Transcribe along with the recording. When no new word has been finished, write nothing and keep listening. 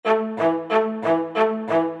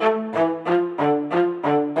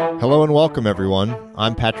Hello and welcome, everyone.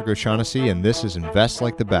 I'm Patrick O'Shaughnessy, and this is Invest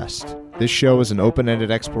Like the Best. This show is an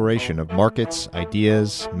open-ended exploration of markets,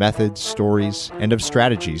 ideas, methods, stories, and of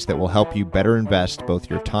strategies that will help you better invest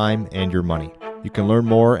both your time and your money. You can learn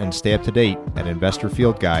more and stay up to date at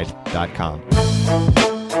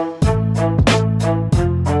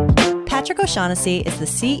investorfieldguide.com. Patrick O'Shaughnessy is the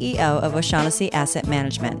CEO of O'Shaughnessy Asset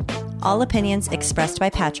Management. All opinions expressed by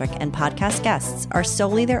Patrick and podcast guests are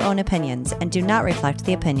solely their own opinions and do not reflect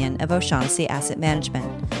the opinion of O'Shaughnessy Asset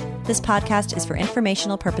Management. This podcast is for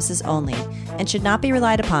informational purposes only and should not be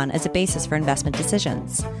relied upon as a basis for investment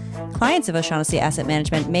decisions. Clients of O'Shaughnessy Asset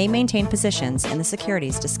Management may maintain positions in the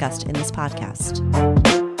securities discussed in this podcast.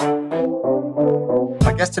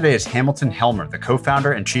 My guest today is Hamilton Helmer, the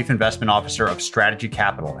co-founder and chief investment officer of Strategy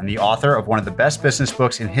Capital and the author of one of the best business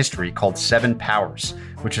books in history called 7 Powers,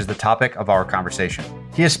 which is the topic of our conversation.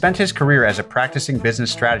 He has spent his career as a practicing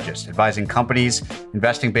business strategist, advising companies,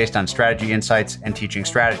 investing based on strategy insights, and teaching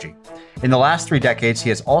strategy. In the last 3 decades, he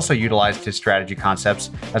has also utilized his strategy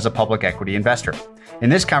concepts as a public equity investor.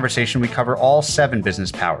 In this conversation, we cover all 7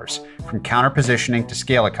 business powers, from counter-positioning to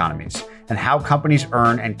scale economies, and how companies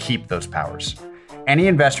earn and keep those powers. Any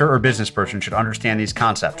investor or business person should understand these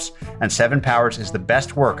concepts, and 7 Powers is the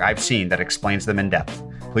best work I've seen that explains them in depth.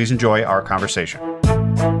 Please enjoy our conversation.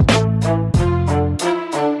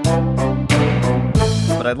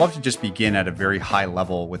 But I'd love to just begin at a very high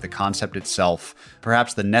level with the concept itself,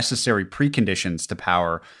 perhaps the necessary preconditions to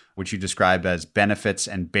power, which you describe as benefits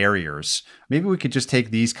and barriers. Maybe we could just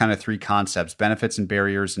take these kind of 3 concepts, benefits and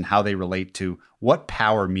barriers, and how they relate to what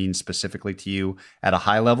power means specifically to you at a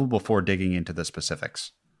high level before digging into the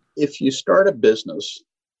specifics. If you start a business,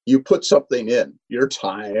 you put something in, your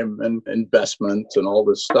time and investment and all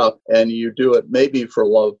this stuff, and you do it maybe for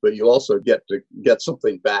love, but you also get to get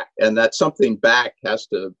something back. And that something back has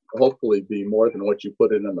to hopefully be more than what you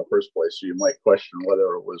put in the first place. So you might question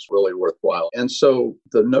whether it was really worthwhile. And so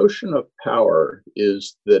the notion of power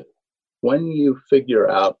is that when you figure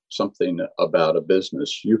out something about a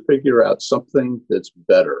business, you figure out something that's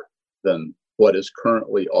better than what is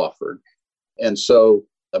currently offered. And so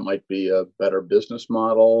that might be a better business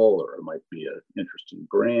model, or it might be an interesting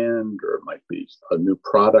brand, or it might be a new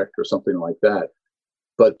product or something like that.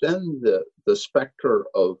 But then the specter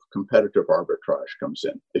of competitive arbitrage comes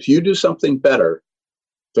in. If you do something better,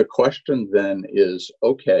 the question then is,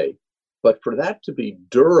 okay, but for that to be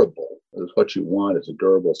durable, is what you want is a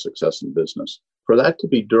durable success in business. For that to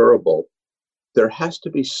be durable, there has to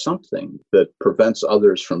be something that prevents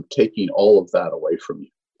others from taking all of that away from you.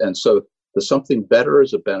 And so the something better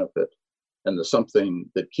is a benefit, and the something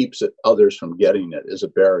that keeps others from getting it is a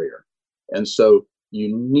barrier. And so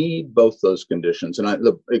you need both those conditions. And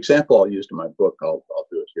the example I'll use in my book, I'll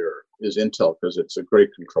do it here, is Intel, because it's a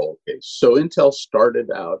great control case. So Intel started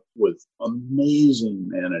out with amazing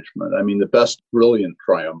management. I mean, the best brilliant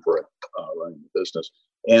triumvirate running the business.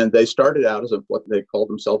 And they started out as what they called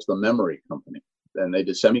themselves the memory company. And they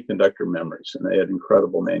did semiconductor memories, and they had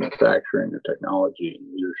incredible manufacturing and technology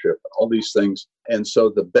and leadership, all these things. And so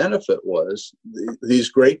the benefit was these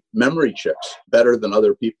great memory chips, better than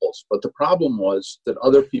other people's. But the problem was that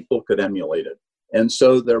other people could emulate it. And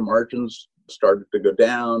so their margins started to go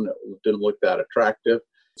down. It didn't look that attractive.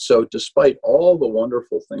 So despite all the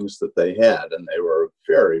wonderful things that they had, and they were a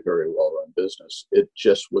very, very well-run business, it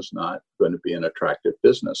just was not going to be an attractive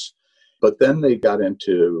business. But then they got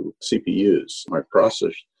into CPUs,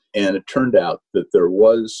 microprocessors, and it turned out that there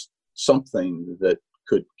was something that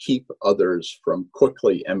could keep others from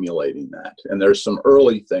quickly emulating that. And there's some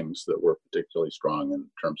early things that were particularly strong in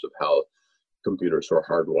terms of how computers were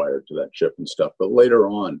hardwired to that chip and stuff. But later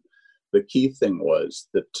on, the key thing was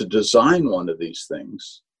that to design one of these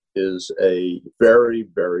things is a very,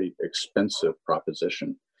 very expensive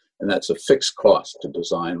proposition. And that's a fixed cost to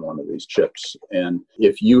design one of these chips. And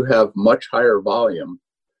if you have much higher volume,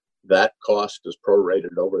 that cost is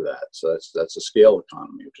prorated over that. So that's a scale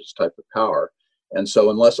economy, which is a type of power. And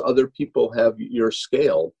so unless other people have your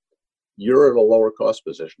scale, you're at a lower cost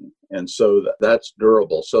position. And so that's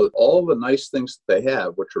durable. So all the nice things that they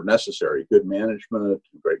have, which are necessary, good management,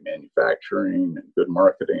 great manufacturing, and good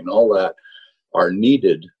marketing, all that, are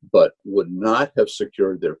needed, but would not have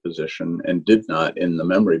secured their position and did not in the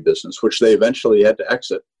memory business, which they eventually had to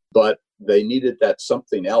exit. But they needed that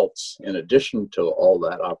something else in addition to all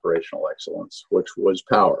that operational excellence, which was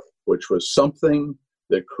power, which was something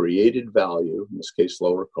that created value, in this case,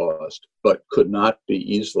 lower cost, but could not be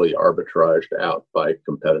easily arbitraged out by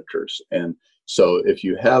competitors. And so if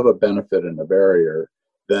you have a benefit and a barrier,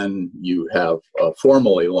 then you have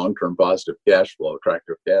formally long-term positive cash flow,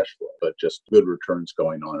 attractive cash flow, but just good returns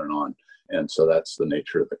going on and on. And so that's the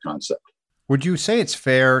nature of the concept. Would you say it's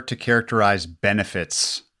fair to characterize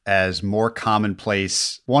benefits as more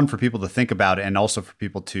commonplace, one, for people to think about and also for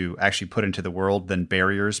people to actually put into the world than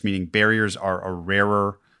barriers, meaning barriers are a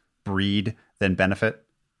rarer breed than benefit?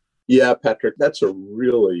 Yeah, Patrick, that's a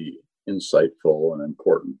really insightful and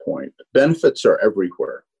important point. Benefits are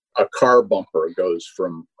everywhere. A car bumper goes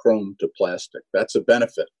from chrome to plastic. That's a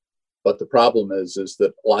benefit. But the problem is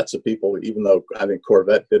that lots of people, even though I think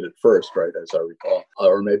Corvette did it first, right, as I recall,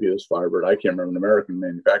 or maybe it was Firebird, I can't remember, an American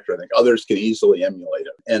manufacturer, I think others can easily emulate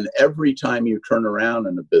it. And every time you turn around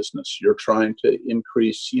in a business, you're trying to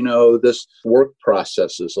increase, this work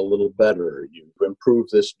process is a little better. You improve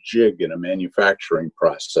this jig in a manufacturing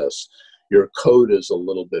process. Your code is a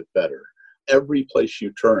little bit better. Every place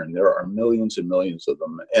you turn, there are millions and millions of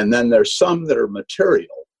them. And then there's some that are material.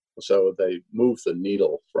 So they move the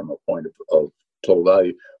needle from a point of total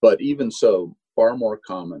value. But even so, far more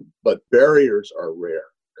common. But barriers are rare.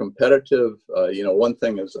 Competitive, one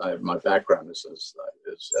thing is my background is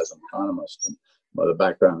as an economist, and the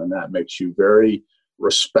background in that makes you very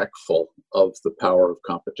respectful of the power of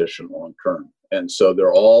competition long term. And so there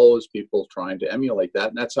are always people trying to emulate that.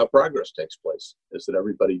 And that's how progress takes place, is that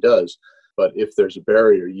everybody does. But if there's a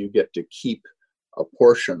barrier, you get to keep a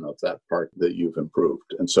portion of that part that you've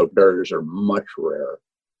improved. And so barriers are much rarer.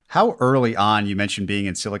 How early on, you mentioned being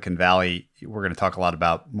in Silicon Valley, we're going to talk a lot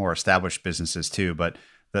about more established businesses too, but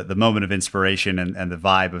the moment of inspiration and the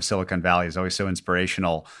vibe of Silicon Valley is always so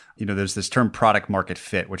inspirational. There's this term product market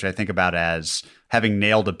fit, which I think about as having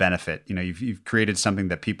nailed a benefit. You've created something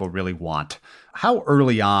that people really want. How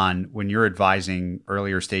early on, when you're advising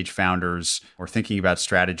earlier stage founders or thinking about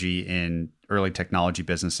strategy in early technology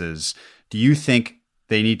businesses, do you think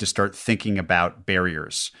they need to start thinking about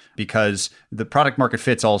barriers? Because the product market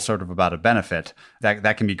fit's all sort of about a benefit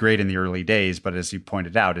that can be great in the early days, but as you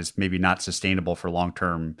pointed out, is maybe not sustainable for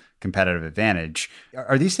long-term competitive advantage.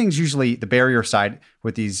 Are these things usually the barrier side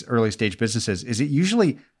with these early stage businesses? Is it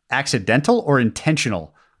usually accidental or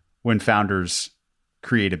intentional when founders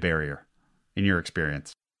create a barrier, in your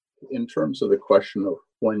experience? In terms of the question of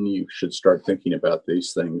when you should start thinking about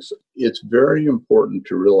these things, it's very important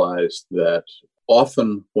to realize that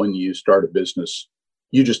often when you start a business,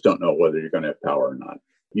 you just don't know whether you're going to have power or not.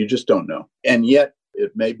 You just don't know. And yet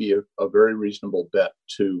it may be a very reasonable bet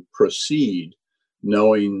to proceed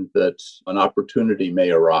knowing that an opportunity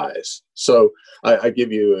may arise. So I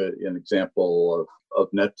give you an example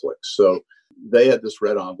of Netflix. So they had this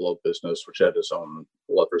red envelope business, which had its own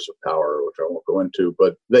levers of power, which I won't go into,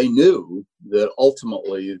 but they knew that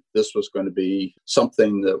ultimately this was going to be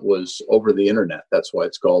something that was over the internet. That's why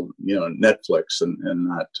it's called, Netflix and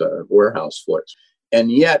not Warehouse Flix.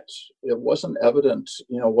 And yet it wasn't evident,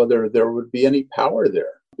 whether there would be any power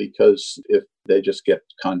there, because if they just get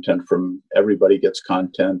content from everybody gets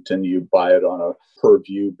content and you buy it on a per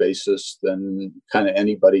view basis, then kind of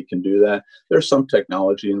anybody can do that. There's some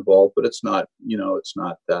technology involved, but it's not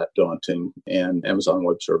that daunting. And Amazon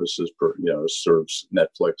Web Services, serves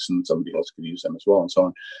Netflix, and somebody else could use them as well, and so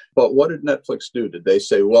on. But what did Netflix do? Did they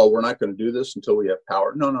say, well, we're not going to do this until we have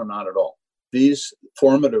power? No, not at all. These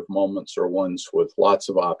formative moments are ones with lots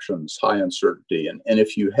of options, high uncertainty. And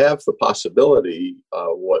if you have the possibility,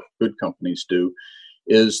 what good companies do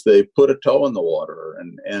is they put a toe in the water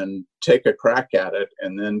and take a crack at it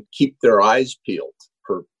and then keep their eyes peeled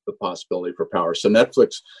for the possibility for power. So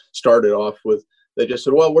Netflix started off with, they just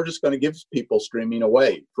said, well, we're just going to give people streaming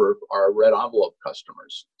away for our red envelope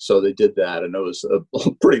customers. So they did that, and it was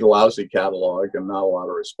a pretty lousy catalog and not a lot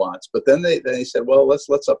of response. But then they said, well, let's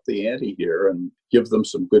up the ante here and give them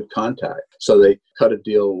some good contact. So they cut a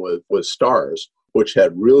deal with Starz, which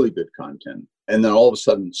had really good content. And then all of a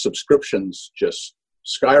sudden, subscriptions just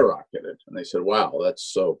skyrocketed. And they said, wow,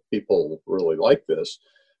 that's so people really like this.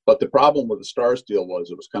 But the problem with the Starz deal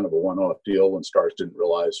was it was kind of a one-off deal when Starz didn't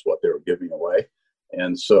realize what they were giving away.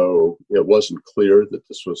 And so it wasn't clear that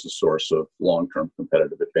this was a source of long-term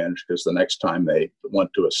competitive advantage, because the next time they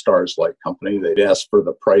went to a Starz-like company, they'd ask for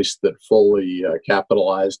the price that fully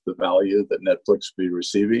capitalized the value that Netflix would be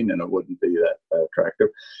receiving, and it wouldn't be that attractive.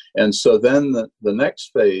 And so then the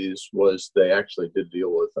next phase was they actually did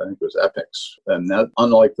deal with, I think it was Epix. And that,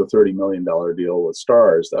 unlike the $30 million deal with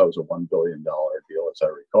Starz, that was a $1 billion deal, as I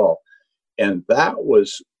recall. And that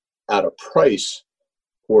was at a price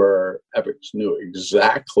where Epix knew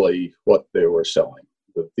exactly what they were selling,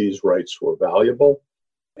 that these rights were valuable,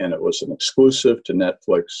 and it was an exclusive to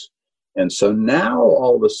Netflix. And so now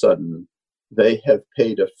all of a sudden, they have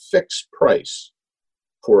paid a fixed price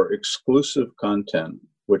for exclusive content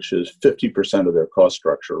which is 50% of their cost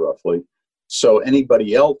structure, roughly. So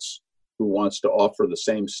anybody else who wants to offer the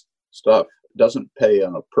same stuff doesn't pay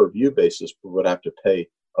on a per view basis, but would have to pay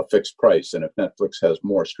a fixed price. And if Netflix has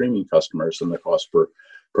more streaming customers, then the cost per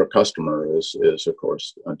customer is of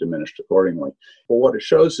course diminished accordingly. But what it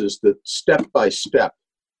shows is that step by step,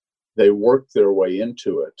 they work their way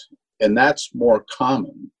into it. And that's more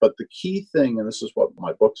common. But the key thing, and this is what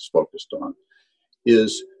my book is focused on,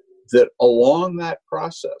 is that along that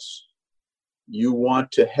process, you want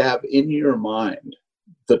to have in your mind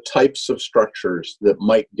the types of structures that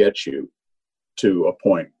might get you to a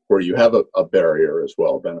point where you have a barrier as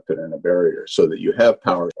well, benefit and a barrier, so that you have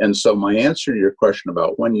power. And so my answer to your question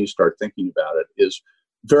about when you start thinking about it is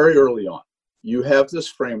very early on. You have this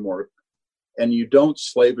framework, and you don't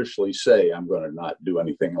slavishly say, I'm going to not do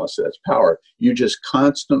anything unless that's power. You just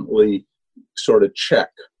constantly sort of check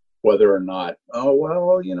whether or not, oh,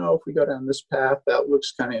 well, if we go down this path, that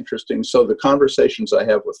looks kind of interesting. So the conversations I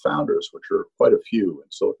have with founders, which are quite a few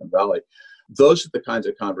in Silicon Valley, those are the kinds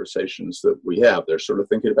of conversations that we have. They're sort of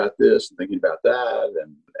thinking about this and thinking about that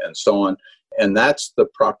and so on. And that's the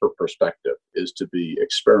proper perspective, is to be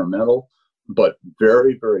experimental, but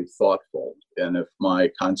very, very thoughtful. And if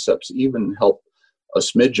my concepts even help a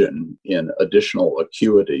smidgen in additional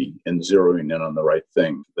acuity in zeroing in on the right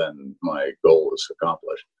thing, then my goal is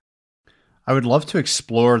accomplished. I would love to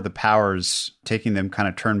explore the powers, taking them kind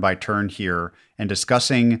of turn by turn here and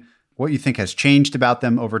discussing what you think has changed about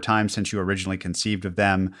them over time since you originally conceived of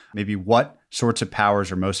them, maybe what sorts of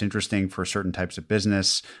powers are most interesting for certain types of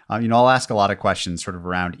business. I'll ask a lot of questions sort of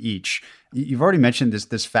around each. You've already mentioned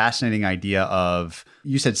this fascinating idea of,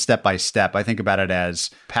 you said step by step. I think about it as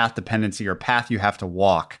path dependency, or path you have to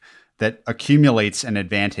walk that accumulates an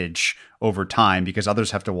advantage over time because others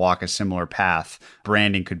have to walk a similar path.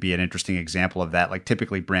 Branding could be an interesting example of that. Like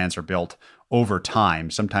typically brands are built over time.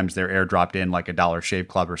 Sometimes they're airdropped in like a Dollar Shave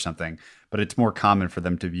Club or something, but it's more common for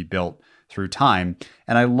them to be built through time.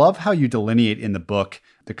 And I love how you delineate in the book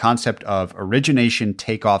the concept of origination,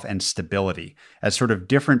 takeoff, and stability as sort of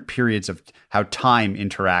different periods of how time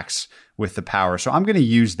interacts with the power. So I'm going to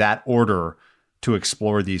use that order to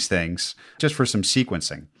explore these things just for some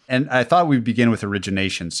sequencing. And I thought we'd begin with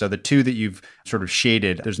origination. So the two that you've sort of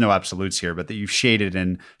shaded, there's no absolutes here, but that you've shaded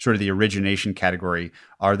in sort of the origination category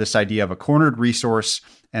are this idea of a cornered resource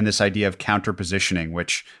and this idea of counter-positioning,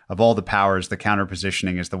 which of all the powers, the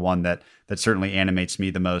counter-positioning is the one that certainly animates me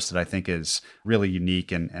the most, that I think is really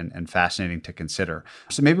unique and fascinating to consider.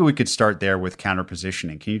 So maybe we could start there with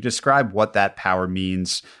counter-positioning. Can you describe what that power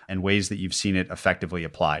means and ways that you've seen it effectively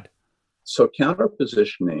applied? So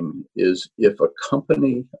counter-positioning is if a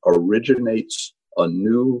company originates a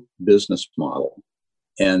new business model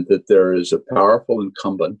and that there is a powerful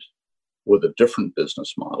incumbent with a different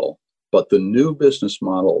business model, but the new business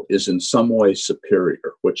model is in some way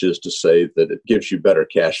superior, which is to say that it gives you better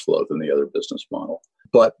cash flow than the other business model.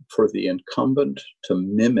 But for the incumbent to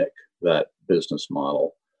mimic that business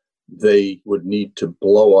model, they would need to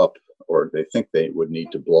blow up, or they think they would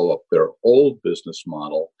need to blow up their old business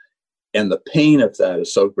model. And the pain of that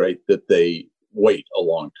is so great that they wait a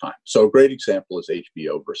long time. So a great example is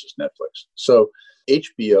HBO versus Netflix. So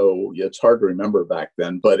HBO, it's hard to remember back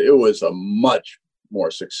then, but it was a much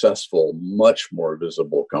more successful, much more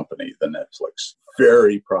visible company than Netflix.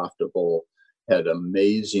 Very profitable, had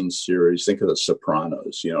amazing series. Think of The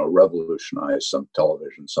Sopranos, revolutionized some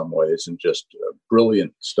television in some ways, and just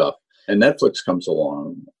brilliant stuff. And Netflix comes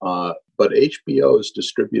along, but HBO is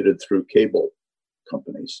distributed through cable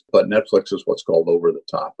companies. But Netflix is what's called over the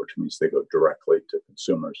top, which means they go directly to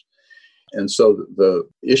consumers. And so the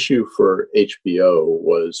issue for HBO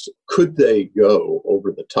was, could they go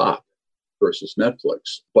over the top versus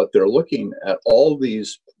Netflix? But they're looking at all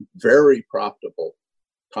these very profitable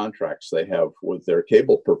contracts they have with their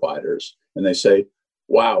cable providers, and they say,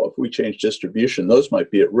 wow, if we change distribution, those might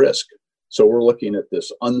be at risk. So we're looking at this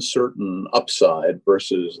uncertain upside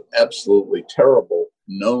versus absolutely terrible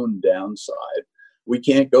known downside. We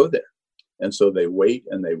can't go there. And so they wait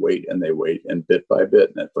and they wait and they wait. And bit by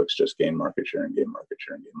bit, Netflix just gained market share and gained market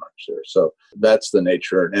share and gained market share. So that's the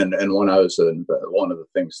nature. And when I was one of the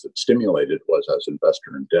things that stimulated was I was an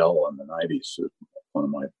investor in Dell in the 90s, one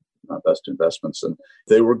of my best investments. And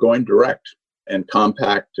they were going direct, and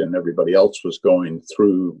Compact and everybody else was going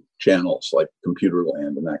through channels like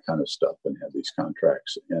Computerland and that kind of stuff, and had these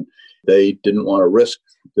contracts. And they didn't want to risk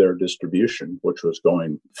their distribution, which was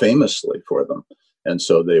going famously for them. And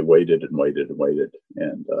so they waited and waited and waited.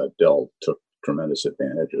 And Dell took tremendous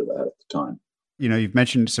advantage of that at the time. You've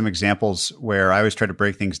mentioned some examples where I always try to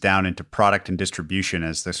break things down into product and distribution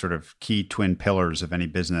as the sort of key twin pillars of any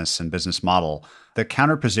business and business model. The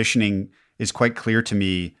counter positioning is quite clear to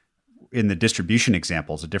me in the distribution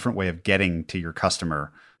examples, a different way of getting to your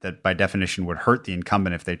customer that by definition would hurt the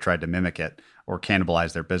incumbent if they tried to mimic it or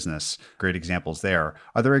cannibalize their business. Great examples there.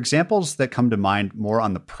 Are there examples that come to mind more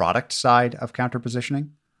on the product side of counter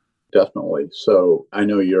positioning? Definitely. So I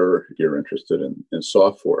know you're interested in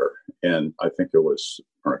software, and I think it was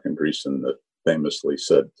Mark Andreessen that famously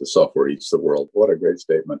said, "The software eats the world." What a great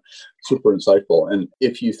statement. Super insightful. And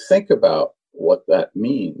if you think about what that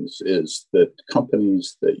means is that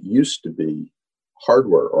companies that used to be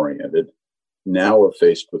hardware oriented now are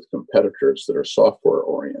faced with competitors that are software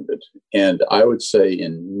oriented. And I would say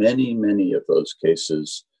in many, many of those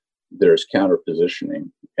cases, there's counter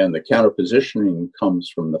positioning. And the counter positioning comes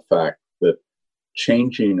from the fact that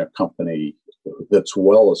changing a company that's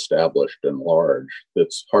well established and large,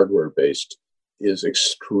 that's hardware based, is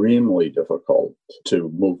extremely difficult to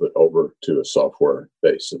move it over to a software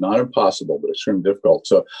base. Not impossible, but extremely difficult.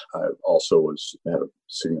 So I also had a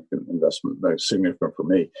significant investment, very significant for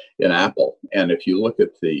me, in Apple. And if you look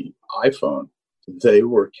at the iPhone, they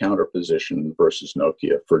were counter-positioned versus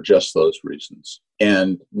Nokia for just those reasons.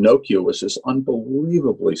 And Nokia was this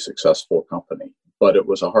unbelievably successful company, but it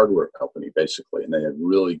was a hardware company, basically. And they had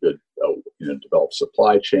really good, developed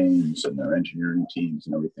supply chains and their engineering teams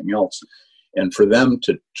and everything else. And for them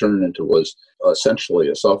to turn into was essentially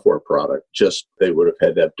a software product, just they would have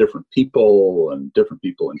had to have different people and different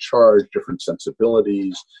people in charge, different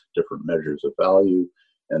sensibilities, different measures of value.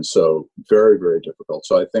 And so very, very difficult.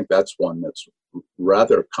 So I think that's one that's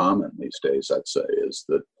rather common these days, I'd say, is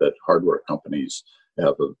that hardware companies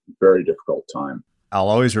have a very difficult time. I'll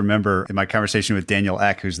always remember in my conversation with Daniel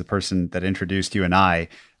Ek, who's the person that introduced you and I,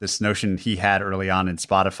 this notion he had early on in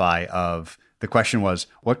Spotify of the question was,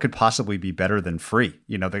 what could possibly be better than free?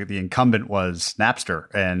 The incumbent was Napster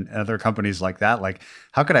and other companies like that. Like,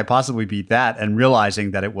 how could I possibly beat that? And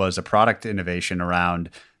realizing that it was a product innovation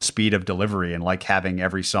around speed of delivery and like having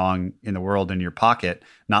every song in the world in your pocket,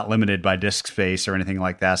 not limited by disk space or anything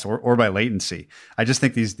like that, or by latency. I just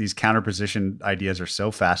think these counterposition ideas are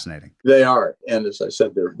so fascinating. They are. And as I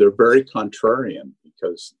said, they're very contrarian,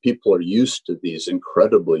 because people are used to these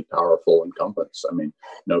incredibly powerful incumbents. I mean,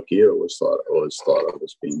 Nokia was thought of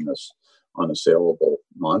as being this unassailable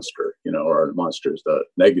monster, or monster is the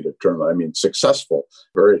negative term. I mean, successful,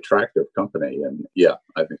 very attractive company. And yeah,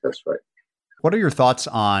 I think that's right. What are your thoughts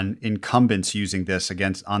on incumbents using this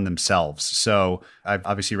on themselves? So I've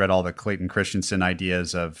obviously read all the Clayton Christensen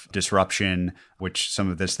ideas of disruption, which some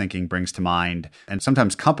of this thinking brings to mind. And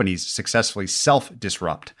sometimes companies successfully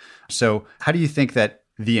self-disrupt. So how do you think that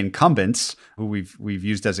the incumbents, who we've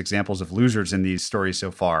used as examples of losers in these stories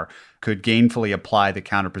so far, could gainfully apply the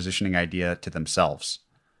counterpositioning idea to themselves?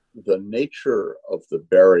 The nature of the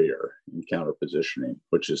barrier in counterpositioning,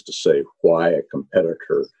 which is to say why a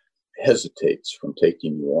competitor hesitates from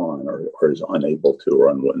taking you on or is unable to, or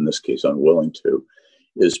in this case, unwilling to,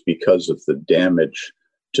 is because of the damage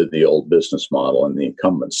to the old business model and the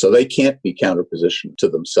incumbents. So they can't be counterpositioned to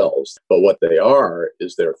themselves, but what they are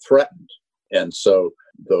is they're threatened. And so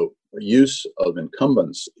the use of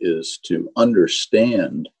incumbents is to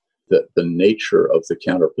understand the nature of the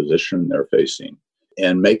counterposition they're facing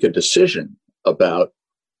and make a decision about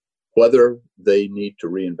whether they need to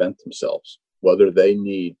reinvent themselves, whether they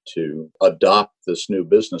need to adopt this new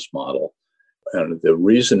business model, and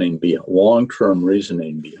the long-term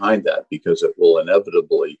reasoning behind that, because it will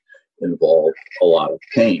inevitably involve a lot of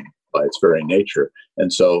pain by its very nature.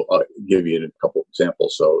 And so I'll give you a couple of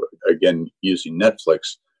examples. So again, using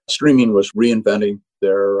Netflix, streaming was reinventing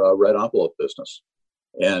their red envelope business.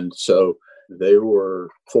 And so they were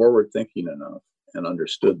forward-thinking enough and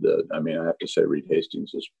understood that. I mean, I have to say Reed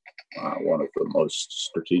Hastings is one of the most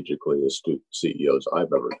strategically astute CEOs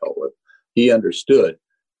I've ever dealt with. He understood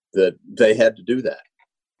that they had to do that.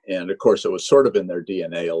 And of course, it was sort of in their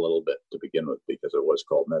DNA a little bit to begin with, because it was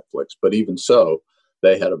called Netflix. But even so,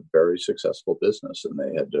 they had a very successful business and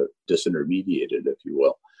they had to disintermediate it, if you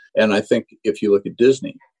will. And I think if you look at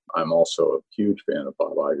Disney, I'm also a huge fan of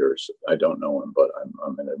Bob Iger's. I don't know him, but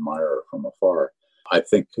I'm an admirer from afar. I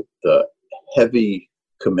think the heavy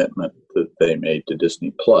commitment that they made to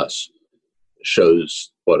Disney Plus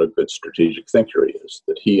shows what a good strategic thinker he is,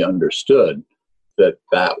 that he understood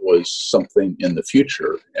that was something in the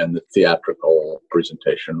future and the theatrical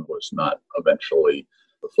presentation was not eventually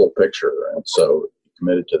the full picture. And so he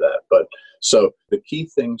committed to that. But so the key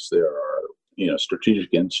things there are,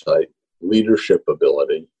 strategic insight, leadership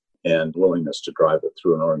ability, and willingness to drive it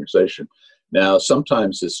through an organization. Now,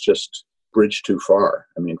 sometimes it's just bridge too far.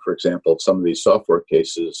 I mean, for example, some of these software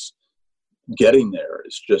cases, getting there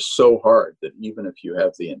is just so hard that even if you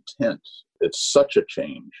have the intent, it's such a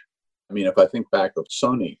change. I mean, if I think back of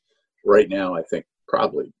Sony, right now, I think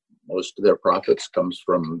probably most of their profits comes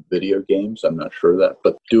from video games. I'm not sure of that,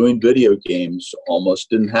 but doing video games almost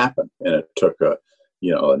didn't happen. And it took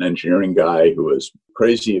an engineering guy who was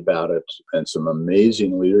crazy about it and some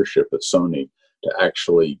amazing leadership at Sony to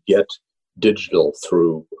actually get digital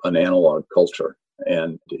through an analog culture.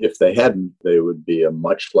 And if they hadn't, they would be a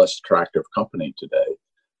much less attractive company today.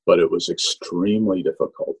 But it was extremely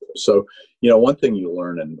difficult. So, one thing you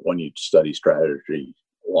learn when you study strategy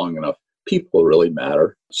long enough, people really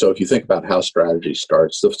matter. So if you think about how strategy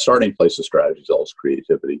starts, the starting place of strategy is always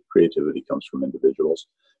creativity. Creativity comes from individuals.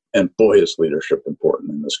 And boy, is leadership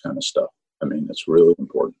important in this kind of stuff. I mean, it's really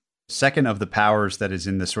important. Second of the powers that is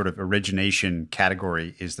in the sort of origination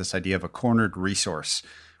category is this idea of a cornered resource,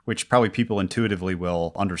 which probably people intuitively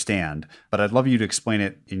will understand. But I'd love you to explain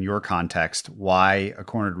it in your context, why a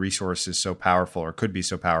cornered resource is so powerful or could be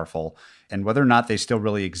so powerful, and whether or not they still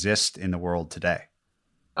really exist in the world today.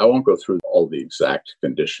 I won't go through all the exact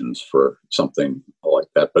conditions for something like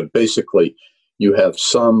that, but basically you have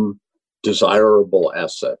some desirable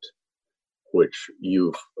asset which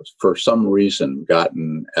you've, for some reason,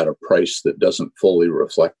 gotten at a price that doesn't fully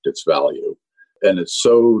reflect its value. And it's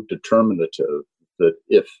so determinative that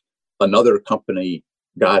if another company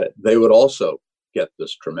got it, they would also get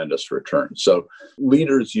this tremendous return. So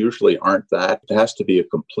leaders usually aren't that. It has to be a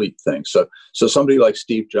complete thing. So somebody like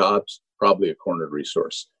Steve Jobs, probably a cornered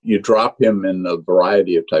resource. You drop him in a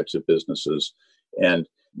variety of types of businesses, and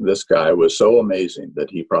this guy was so amazing that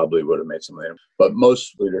he probably would have made something. But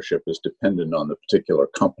most leadership is dependent on the particular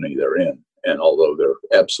company they're in. And although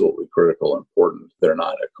they're absolutely critical and important, they're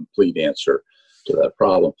not a complete answer to that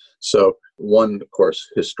problem. So one, of course,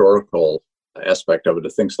 historical aspect of it are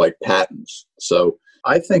things like patents. So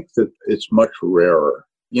I think that it's much rarer.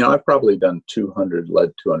 I've probably led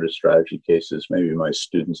 200 strategy cases. Maybe my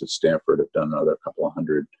students at Stanford have done another couple of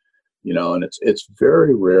hundred. And it's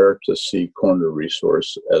very rare to see corner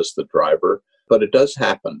resource as the driver, but it does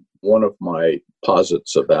happen. One of my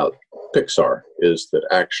posits about Pixar is that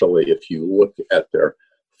actually, if you look at their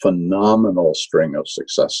phenomenal string of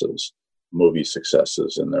successes, movie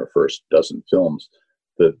successes in their first dozen films,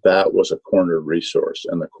 that was a cornered resource.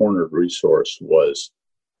 And the cornered resource was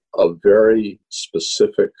a very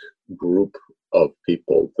specific group of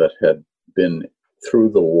people that had been through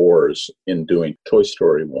the wars in doing Toy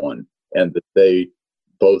Story 1, and that they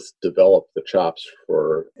both developed the chops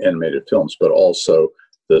for animated films, but also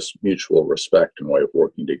this mutual respect and way of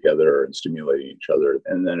working together and stimulating each other.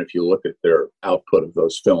 And then if you look at their output of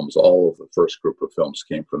those films, all of the first group of films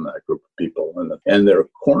came from that group of people. And they're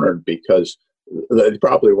cornered because they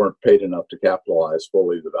probably weren't paid enough to capitalize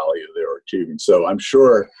fully the value they were achieving. So I'm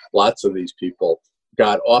sure lots of these people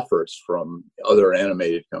got offers from other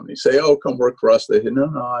animated companies, say, "Oh, come work for us." They say,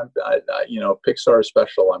 "No, Pixar is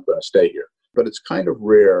special. I'm going to stay here." But it's kind of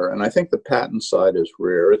rare, and I think the patent side is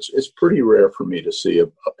rare. It's pretty rare for me to see a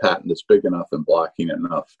patent that's big enough and blocking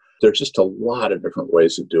enough. There's just a lot of different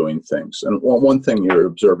ways of doing things. And one thing you're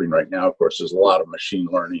observing right now, of course, is a lot of machine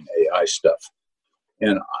learning, AI stuff.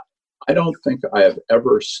 And I don't think I have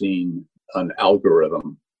ever seen an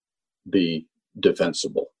algorithm be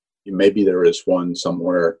defensible. Maybe there is one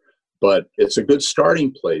somewhere, but it's a good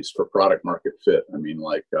starting place for product market fit. I mean,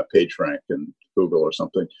 like PageRank and Google or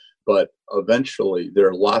something. But eventually, there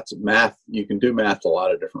are lots of math. You can do math a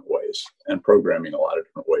lot of different ways and programming a lot of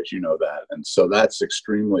different ways. You know that. And so that's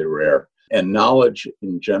extremely rare. And knowledge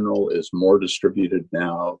in general is more distributed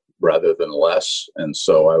now rather than less. And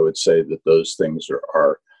so I would say that those things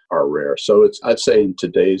are rare. So I'd say in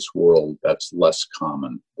today's world, that's less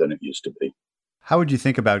common than it used to be. How would you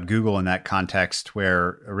think about Google in that context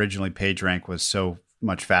where originally PageRank was so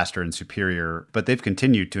much faster and superior, but they've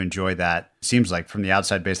continued to enjoy that, seems like from the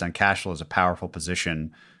outside based on cash flow, as a powerful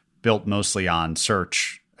position built mostly on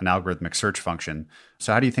search, an algorithmic search function.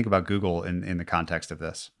 So how do you think about Google in the context of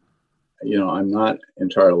this? I'm not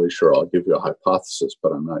entirely sure. I'll give you a hypothesis,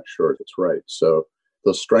 but I'm not sure it's right. So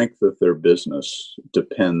the strength of their business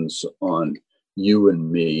depends on you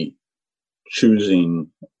and me choosing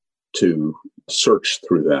to search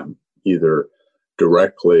through them, either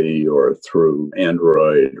directly or through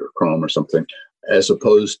Android or Chrome or something, as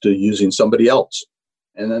opposed to using somebody else.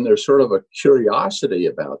 And then there's sort of a curiosity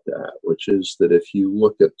about that, which is that if you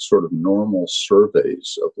look at sort of normal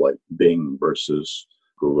surveys of like Bing versus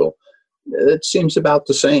Google, it seems about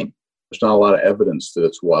the same. There's not a lot of evidence that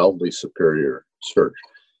it's wildly superior search.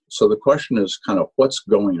 So the question is kind of what's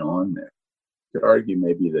going on there? could argue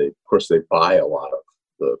maybe of course, they buy a lot of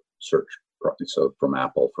the search. So from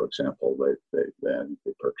Apple, for example, they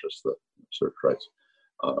purchase the search rights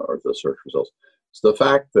or the search results. So the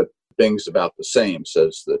fact that Bing's about the same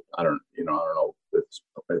says that I don't know if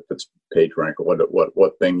it's PageRank or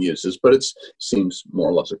what Bing uses, but it seems more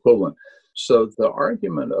or less equivalent. So the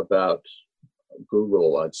argument about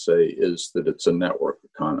Google, I'd say, is that it's a network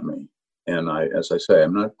economy. And as I say,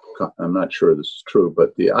 I'm not sure this is true,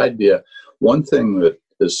 but the idea, one thing that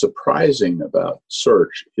is surprising about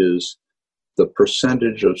search is the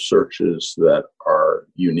percentage of searches that are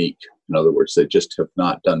unique. In other words, they just have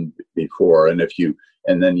not done before. And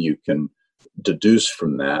then you can deduce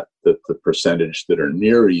from that the percentage that are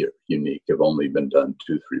near unique have only been done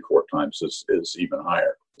 2, 3, 4 times is even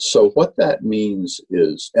higher. So what that means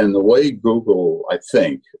is, and the way Google, I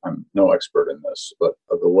think, I'm no expert in this, but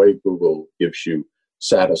the way Google gives you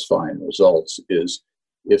satisfying results is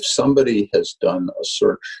if somebody has done a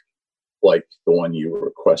search like the one you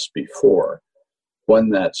request before, when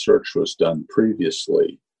that search was done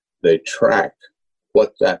previously, they track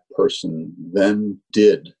what that person then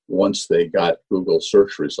did once they got Google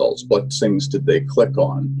search results. What things did they click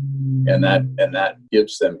on? And that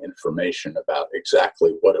gives them information about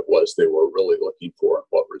exactly what it was they were really looking for and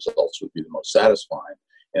what results would be the most satisfying.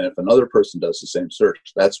 And if another person does the same search,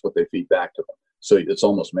 that's what they feed back to them. So it's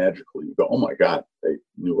almost magical. You go, oh my God, they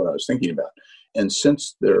knew what I was thinking about. And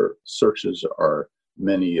since their searches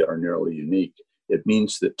many are nearly unique, it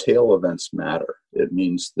means that tail events matter. It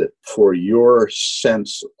means that for your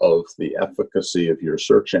sense of the efficacy of your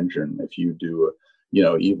search engine, if you do,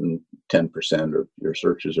 even 10% of your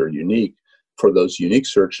searches are unique, for those unique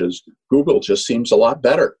searches, Google just seems a lot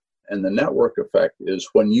better. And the network effect is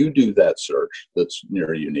when you do that search that's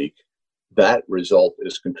near unique, that result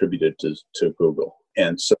is contributed to Google.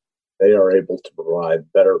 And so they are able to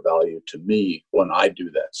provide better value to me when I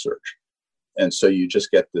do that search. And so you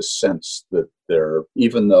just get this sense that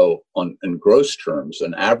even though in gross terms,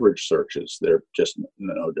 in average searches, they're just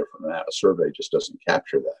no different than that. A survey just doesn't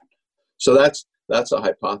capture that. So that's a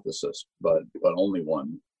hypothesis, but only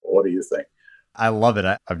one. What do you think? I love it.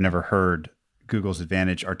 I've never heard Google's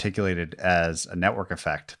advantage articulated as a network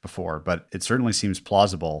effect before, but it certainly seems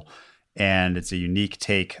plausible. And it's a unique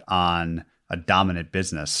take on a dominant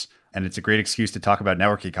business. And it's a great excuse to talk about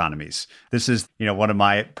network economies. This is, one of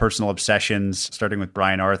my personal obsessions, starting with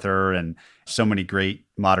Brian Arthur and so many great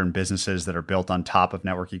modern businesses that are built on top of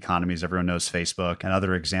network economies. Everyone knows Facebook and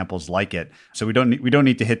other examples like it. So we don't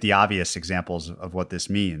need to hit the obvious examples of what this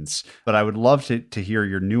means. But I would love to hear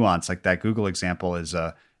your nuance. Like that Google example is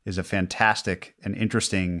a fantastic and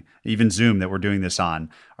interesting, even Zoom that we're doing this on,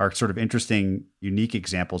 are sort of interesting, unique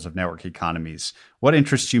examples of network economies. What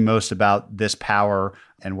interests you most about this power,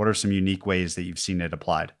 and what are some unique ways that you've seen it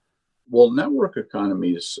applied? Well, network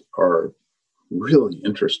economies are really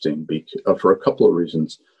interesting for a couple of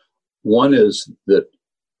reasons. One is that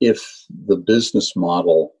if the business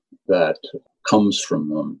model that comes from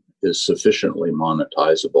them is sufficiently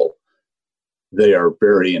monetizable, they are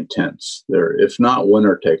very intense. They're, if not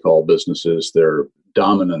winner-take-all businesses, their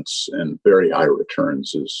dominance and very high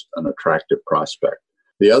returns is an attractive prospect.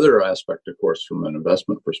 The other aspect, of course, from an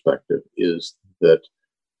investment perspective, is that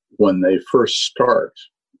when they first start,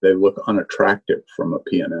 they look unattractive from a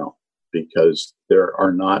P&L because there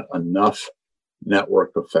are not enough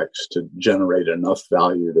network effects to generate enough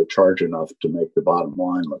value to charge enough to make the bottom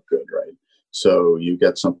line look good, right? So you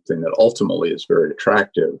get something that ultimately is very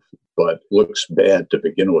attractive, but looks bad to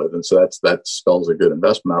begin with. And so that spells a good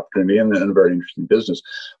investment opportunity and a very interesting business.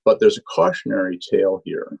 But there's a cautionary tale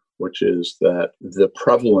here, which is that the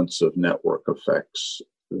prevalence of network effects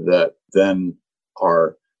that then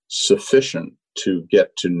are sufficient to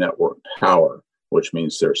get to network power, which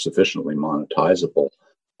means they're sufficiently monetizable,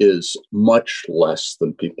 is much less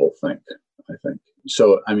than people think, I think.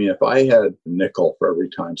 So, if I had a nickel for every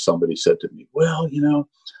time somebody said to me, well,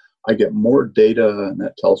 I get more data and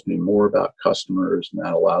that tells me more about customers and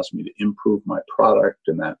that allows me to improve my product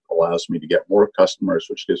and that allows me to get more customers,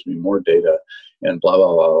 which gives me more data and blah,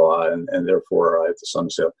 blah, blah, blah. And therefore I have the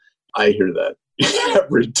sun sale. I hear that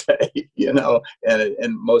every day, and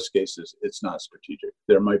in most cases, it's not strategic.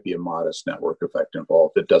 There might be a modest network effect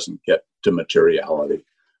involved. It doesn't get to materiality.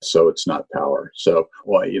 So it's not power. So,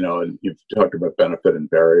 and you've talked about benefit and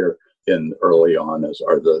barrier in early on as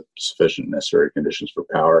are the sufficient necessary conditions for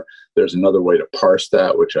power. There's another way to parse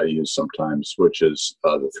that, which I use sometimes, which is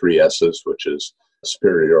the 3 S's, which is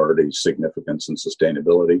superiority, significance, and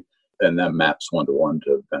sustainability. And that maps 1-to-1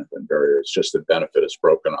 to benefit and barrier. It's just that benefit is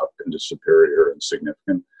broken up into superior and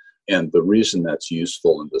significant. And the reason that's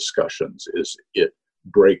useful in discussions is it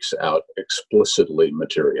breaks out explicitly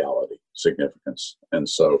materiality, significance. And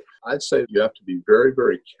so I'd say you have to be very,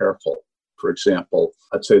 very careful. For example,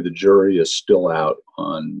 I'd say the jury is still out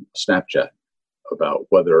on Snapchat about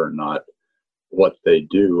whether or not what they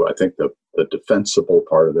do, I think the defensible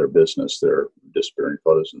part of their business, their disappearing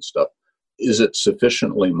photos and stuff, is it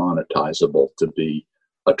sufficiently monetizable to be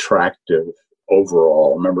attractive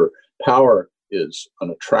overall? Remember, power is an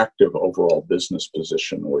attractive overall business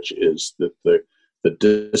position, which is that the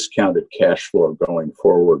discounted cash flow going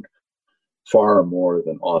forward far more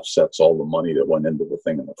than offsets all the money that went into the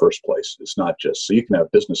thing in the first place. It's not just, so you can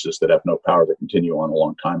have businesses that have no power that continue on a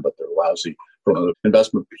long time, but they're lousy from an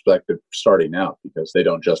investment perspective starting out because they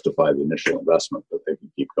don't justify the initial investment, but they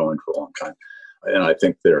can keep going for a long time. And I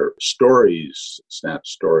think their stories, Snap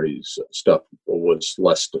stories stuff was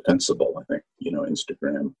less defensible. I think,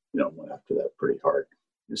 Instagram, went after that pretty hard.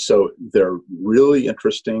 So they're really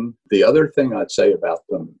interesting. The other thing I'd say about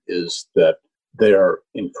them is that they are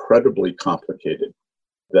incredibly complicated.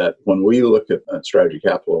 That when we look at strategy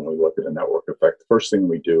capital and we look at a network effect, the first thing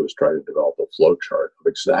we do is try to develop a flow chart of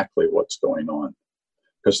exactly what's going on.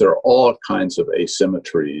 Because there are all kinds of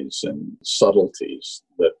asymmetries and subtleties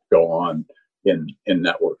that go on in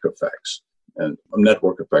network effects. And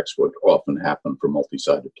network effects would often happen for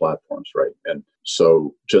multi-sided platforms, right? And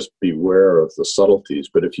so just beware of the subtleties.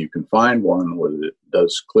 But if you can find one where it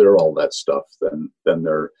does clear all that stuff, then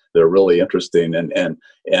they're really interesting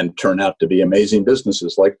and turn out to be amazing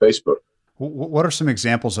businesses like Facebook. What are some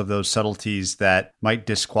examples of those subtleties that might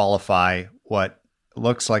disqualify what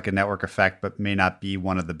looks like a network effect but may not be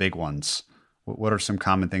one of the big ones? What are some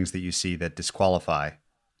common things that you see that disqualify?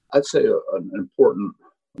 I'd say an important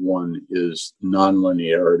one is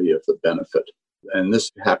nonlinearity of the benefit. And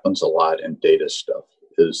this happens a lot in data stuff,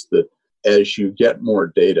 is that as you get more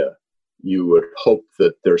data, you would hope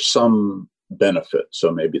that there's some benefit.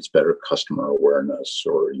 So maybe it's better customer awareness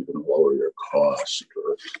or even lower your cost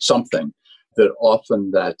or something, that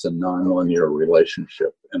often that's a nonlinear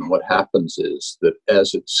relationship. And what happens is that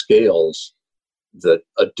as it scales, the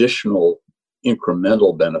additional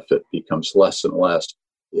incremental benefit becomes less and less.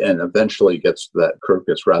 And eventually that curve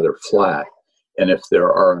gets rather flat. And if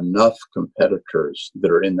there are enough competitors that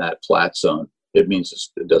are in that flat zone, it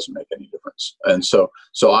means it doesn't make any difference. And so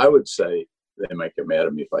I would say, they might get mad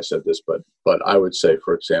at me if I said this, but I would say,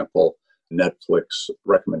 for example, Netflix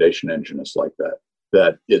recommendation engine is like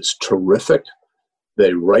that it's terrific.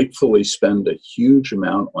 They rightfully spend a huge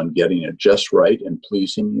amount on getting it just right and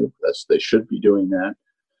pleasing you. They should be doing that.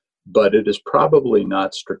 But it is probably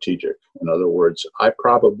not strategic. In other words, I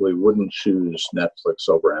probably wouldn't choose Netflix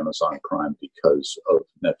over Amazon Prime because of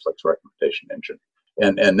Netflix recommendation engine.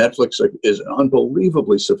 And Netflix is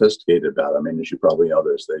unbelievably sophisticated about it. I mean, as you probably know,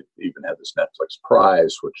 they even had this Netflix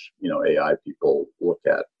prize, which, AI people look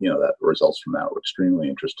at, that results from that were extremely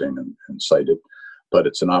interesting and cited. But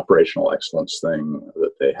it's an operational excellence thing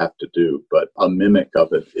that they have to do. But a mimic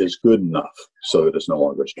of it is good enough so that it's no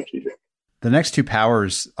longer strategic. The next two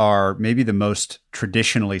powers are maybe the most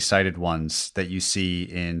traditionally cited ones that you see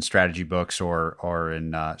in strategy books or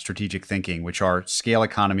in strategic thinking, which are scale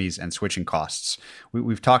economies and switching costs.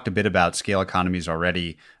 We've talked a bit about scale economies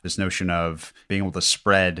already, this notion of being able to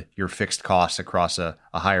spread your fixed costs across a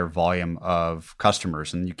higher volume of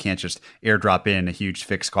customers. And you can't just airdrop in a huge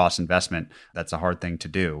fixed cost investment. That's a hard thing to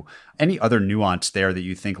do. Any other nuance there that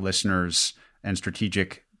you think listeners and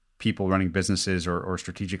strategic people running businesses or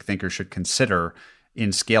strategic thinkers should consider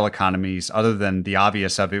in scale economies, other than the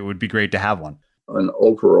obvious of it would be great to have one? An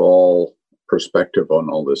overall perspective on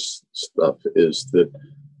all this stuff is that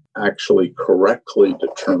actually correctly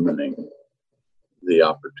determining the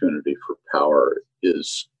opportunity for power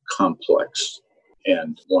is complex.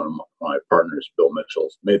 And one of my partners, Bill Mitchell,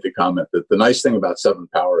 made the comment that the nice thing about 7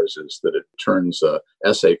 powers is that it turns a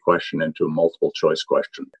essay question into a multiple choice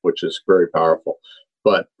question, which is very powerful.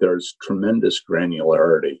 But there's tremendous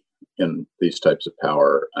granularity in these types of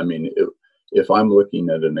power. I mean, if I'm looking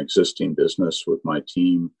at an existing business with my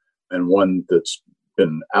team and one that's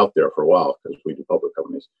been out there for a while, because we do public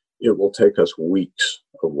companies, it will take us weeks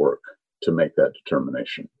of work to make that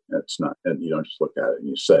determination. It's not, and you don't just look at it and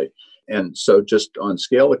you say. And so just on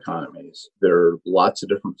scale economies, there are lots of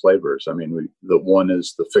different flavors. I mean, the one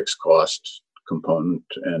is the fixed cost component,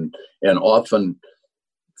 and often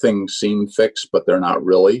things seem fixed, but they're not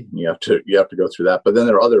really. You have to go through that. But then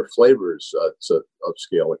there are other flavors of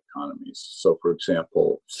scale economies. So, for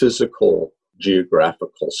example, physical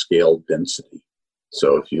geographical scale density.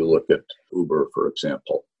 So if you look at Uber, for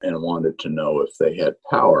example, and wanted to know if they had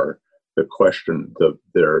power, the question,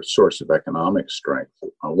 their source of economic strength,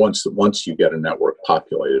 once you get a network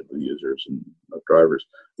populated with users and drivers,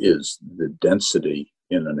 is the density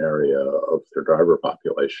in an area of their driver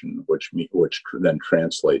population, which then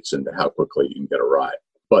translates into how quickly you can get a ride.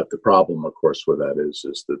 But the problem, of course, with that is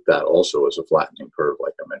that also is a flattening curve,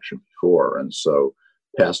 like I mentioned before. And so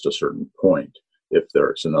past a certain point, if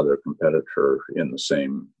there's another competitor in the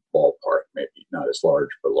same ballpark, maybe not as large,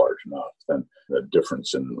 but large enough, then the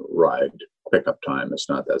difference in ride pickup time is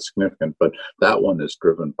not that significant. But that one is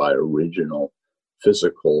driven by a regional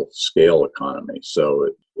physical scale economy. So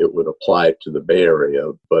it would apply to the Bay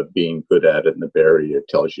Area, but being good at it in the Bay Area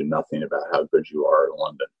tells you nothing about how good you are in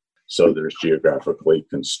London. So there's geographically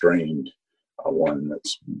constrained one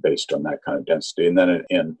that's based on that kind of density. And then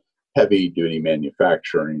in heavy duty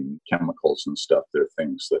manufacturing, chemicals and stuff, there are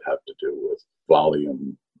things that have to do with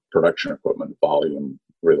volume, production equipment, volume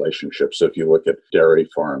relationships. So if you look at dairy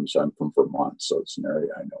farms, I'm from Vermont, so it's an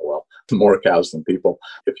area I know well, more cows than people.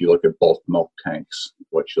 If you look at bulk milk tanks,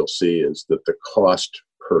 what you'll see is that the cost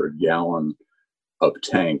per gallon of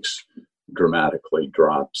tanks dramatically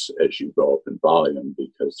drops as you go up in volume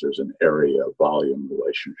because there's an area volume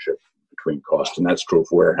relationship between cost. And that's true of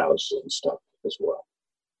warehouses and stuff as well.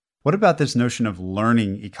 What about this notion of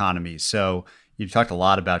learning economies? So you've talked a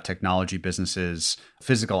lot about technology businesses,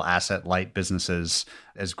 physical asset light businesses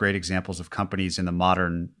as great examples of companies in the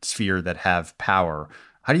modern sphere that have power.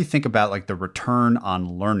 How do you think about like the return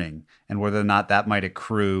on learning and whether or not that might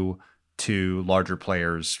accrue to larger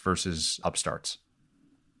players versus upstarts?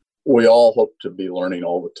 We all hope to be learning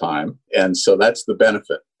all the time. And so that's the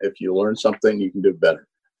benefit. If you learn something, you can do better.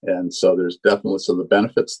 And so there's definitely some of the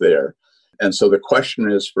benefits there. And so the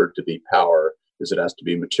question is, for it to be power, is it has to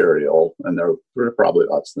be material. And there are probably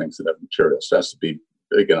lots of things that have materials. So it has to be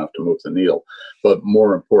big enough to move the needle. But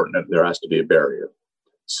more important, there has to be a barrier.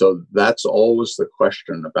 So that's always the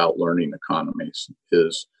question about learning economies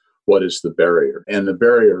is, what is the barrier? And the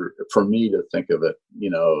barrier, for me to think of it,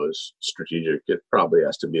 as strategic, it probably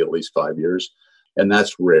has to be at least 5 years. And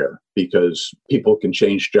that's rare because people can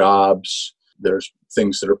change jobs. There's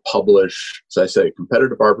things that are published. As I say,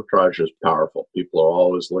 competitive arbitrage is powerful. People are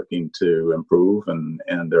always looking to improve and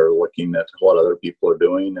they're looking at what other people are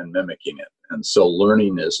doing and mimicking it. And so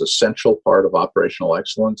learning is an essential part of operational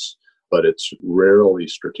excellence, but it's rarely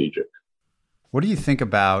strategic. What do you think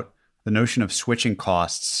about the notion of switching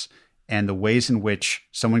costs and the ways in which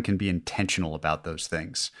someone can be intentional about those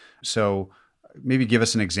things? So maybe give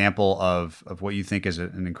us an example of what you think is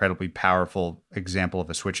an incredibly powerful example of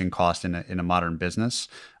a switching cost in a modern business,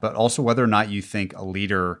 but also whether or not you think a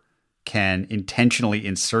leader can intentionally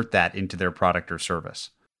insert that into their product or service.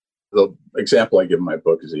 The example I give in my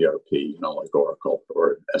book is ERP, like Oracle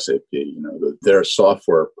or SAP. Their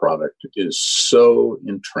software product is so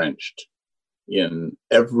entrenched in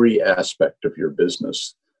every aspect of your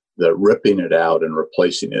business that ripping it out and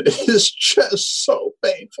replacing it is just so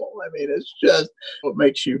painful. I mean, it's just what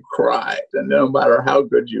makes you cry. And no matter how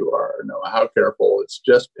good you are, no matter how careful, it's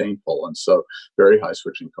just painful. And so very high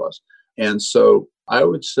switching costs. And so I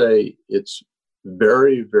would say it's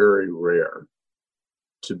very, very rare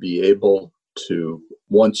to be able to,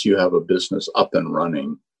 once you have a business up and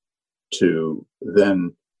running, to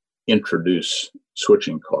then introduce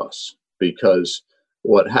switching costs. Because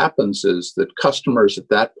what happens is that customers at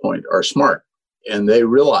that point are smart and they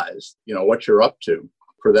realize, what you're up to.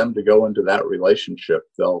 For them to go into that relationship,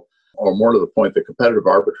 or more to the point, the competitive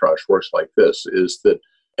arbitrage works like this, is that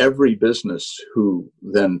every business who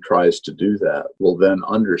then tries to do that will then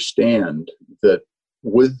understand that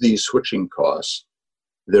with these switching costs,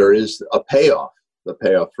 there is a payoff. The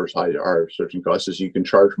payoff for higher switching costs is you can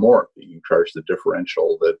charge more. You can charge the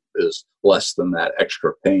differential that is less than that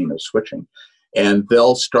extra pain of switching. And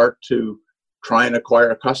they'll start to try and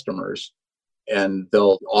acquire customers and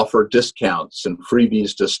they'll offer discounts and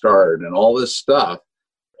freebies to start and all this stuff.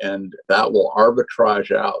 And that will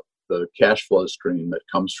arbitrage out the cash flow stream that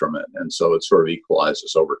comes from it. And so it sort of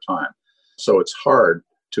equalizes over time. So it's hard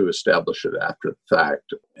to establish it after the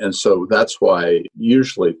fact. And so that's why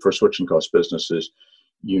usually for switching cost businesses,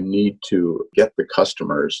 you need to get the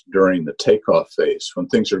customers during the takeoff phase when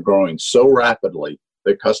things are growing so rapidly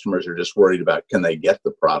that customers are just worried about, can they get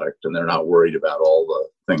the product? And they're not worried about all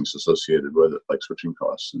the things associated with it, like switching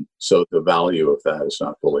costs. And so the value of that is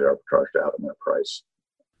not fully arbitraged out in their price.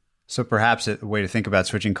 So perhaps a way to think about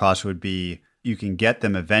switching costs would be you can get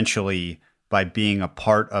them eventually by being a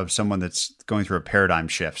part of someone that's going through a paradigm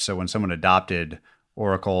shift. So when someone adopted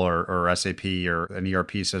Oracle or SAP or an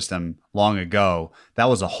ERP system long ago, that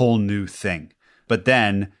was a whole new thing. But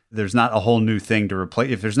then there's not a whole new thing to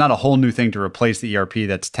replace. If there's not a whole new thing to replace the ERP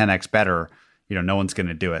that's 10x better, no one's going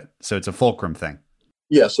to do it. So it's a fulcrum thing.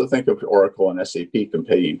 Yeah, so think of Oracle and SAP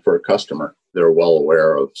competing for a customer. They're well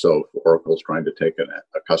aware of, so if Oracle's trying to take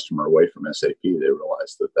a customer away from SAP, they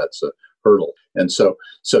realize that that's a hurdle. And so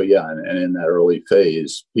yeah, and in that early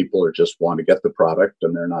phase, people are just want to get the product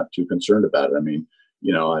and they're not too concerned about it. I mean,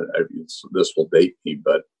 this will date me,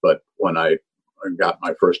 but when I got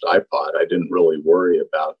my first iPod, I didn't really worry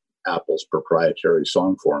about Apple's proprietary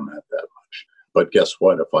song format that much. But guess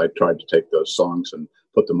what? If I tried to take those songs and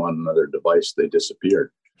put them on another device, they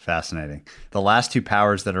disappeared. Fascinating. The last two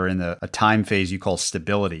powers that are in a time phase you call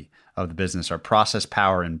stability of the business are process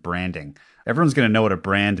power and branding. Everyone's going to know what a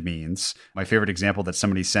brand means. My favorite example that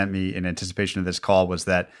somebody sent me in anticipation of this call was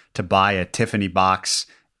that to buy a Tiffany box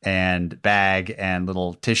and bag and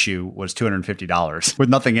little tissue was $250 with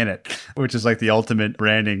nothing in it, which is like the ultimate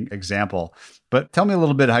branding example. But tell me a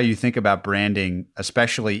little bit how you think about branding,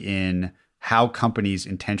 especially in how companies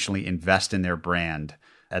intentionally invest in their brand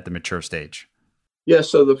at the mature stage. Yeah,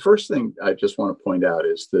 so the first thing I just want to point out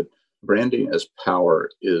is that branding as power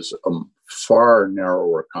is a far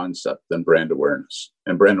narrower concept than brand awareness.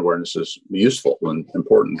 And brand awareness is useful and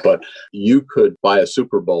important, but you could buy a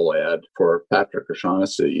Super Bowl ad for Patrick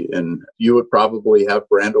O'Shaughnessy and you would probably have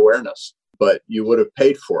brand awareness, but you would have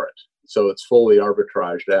paid for it. So it's fully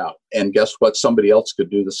arbitraged out. And guess what? Somebody else could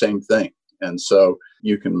do the same thing. And so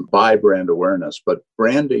you can buy brand awareness, but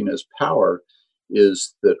branding as power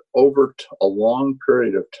is that over a long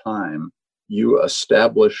period of time, you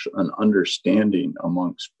establish an understanding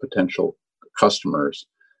amongst potential customers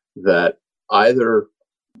that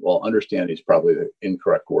understanding is probably the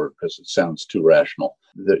incorrect word because it sounds too rational,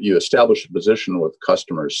 that you establish a position with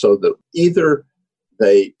customers so that either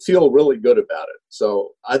they feel really good about it.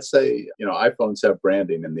 So I'd say, iPhones have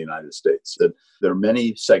branding in the United States, that there are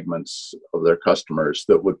many segments of their customers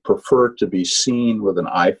that would prefer to be seen with an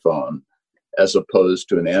iPhone as opposed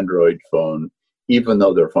to an Android phone, even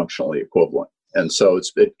though they're functionally equivalent. And so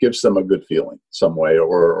it gives them a good feeling some way,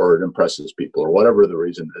 or it impresses people, or whatever the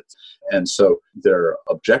reason is. And so they're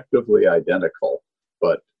objectively identical,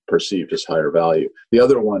 but perceived as higher value. The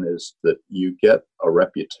other one is that you get a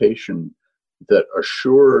reputation that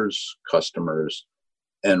assures customers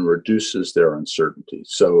and reduces their uncertainty.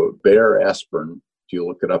 So Bayer aspirin, if you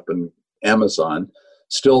look it up in Amazon,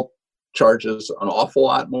 still charges an awful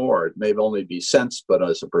lot more. It may only be cents, but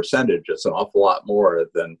as a percentage, it's an awful lot more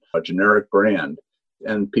than a generic brand.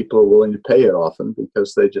 And people are willing to pay it often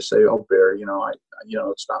because they just say, oh, Bayer, it's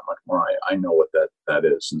not much more. I know what that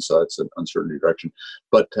is. And so that's an uncertainty reduction.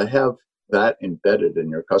 But to have that embedded in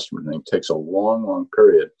your customer thing takes a long, long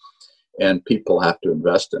period. And people have to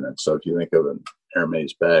invest in it. So if you think of an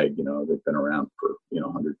Hermes bag, they've been around for,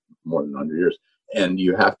 more than 100 years. And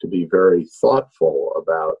you have to be very thoughtful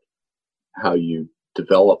about how you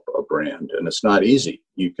develop a brand. And it's not easy.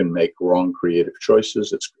 You can make wrong creative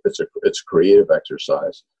choices. It's a creative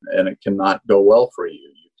exercise, and it cannot go well for you.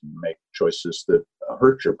 You can make choices that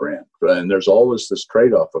hurt your brand. And there's always this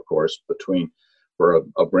trade-off, of course, for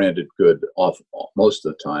a branded good most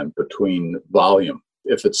of the time, between volume.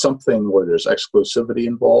 If it's something where there's exclusivity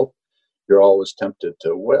involved, you're always tempted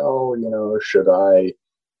to, should I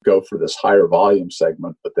go for this higher volume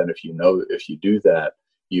segment? But then if you do that,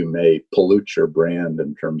 you may pollute your brand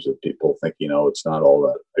in terms of people thinking, it's not all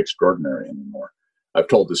that extraordinary anymore. I've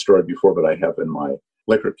told this story before, but I have in my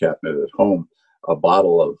liquor cabinet at home a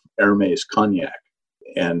bottle of Hermes cognac.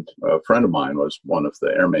 And a friend of mine was one of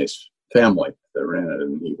the Hermes family that ran it,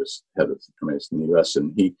 and he was head of Hermes in the U.S.,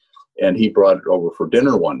 and he brought it over for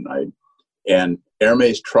dinner one night, and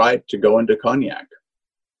Hermes tried to go into cognac,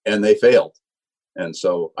 and they failed. And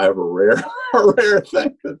so I have a rare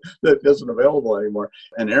thing that isn't available anymore.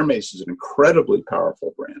 And Hermes is an incredibly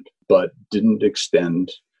powerful brand, but didn't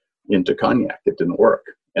extend into cognac. It didn't work.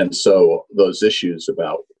 And so those issues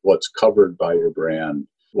about what's covered by your brand,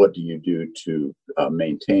 what do you do to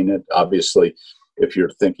maintain it? Obviously, if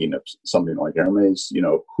you're thinking of something like Hermes,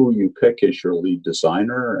 who you pick as your lead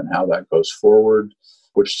designer and how that goes forward,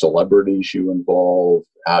 which celebrities you involve,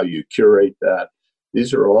 how you curate that.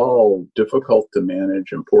 These are all difficult to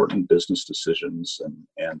manage, important business decisions,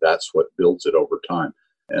 and that's what builds it over time.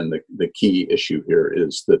 And the key issue here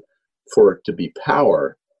is that for it to be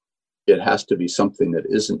power, it has to be something that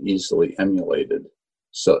isn't easily emulated.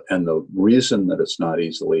 And the reason that it's not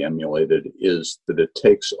easily emulated is that it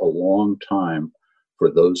takes a long time for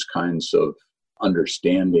those kinds of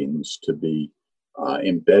understandings to be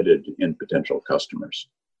embedded in potential customers.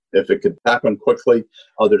 If it could happen quickly,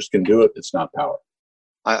 others can do it. It's not power.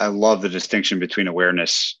 I love the distinction between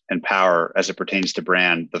awareness and power as it pertains to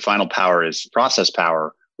brand. The final power is process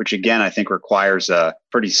power, which again, I think requires a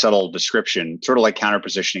pretty subtle description, sort of like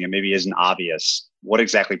counter-positioning. It maybe isn't obvious what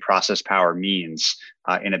exactly process power means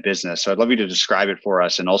in a business. So I'd love you to describe it for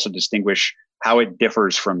us and also distinguish how it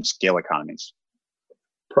differs from scale economies.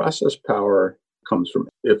 Process power comes from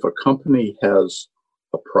if a company has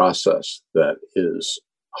a process that is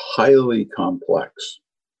highly complex,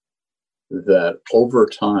 that over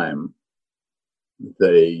time,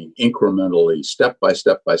 they incrementally, step by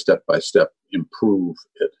step improve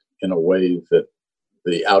it in a way that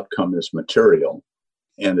the outcome is material.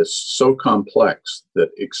 And it's so complex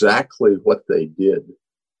that exactly what they did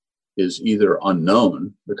is either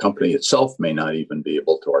unknown, the company itself may not even be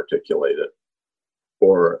able to articulate it,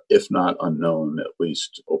 or if not unknown, at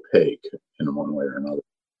least opaque in one way or another.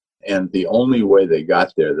 And the only way they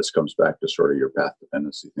got there, this comes back to sort of your path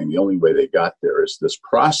dependency thing, the only way they got there is this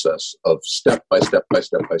process of step by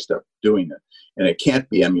step doing it. And it can't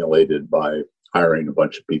be emulated by hiring a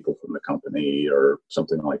bunch of people from the company or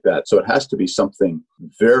something like that. So it has to be something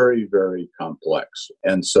very, very complex.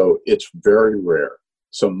 And so it's very rare.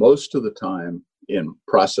 So most of the time in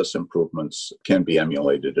process improvements can be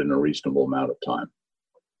emulated in a reasonable amount of time.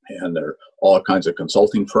 And there are all kinds of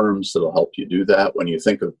consulting firms that'll help you do that. When you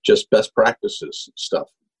think of just best practices stuff,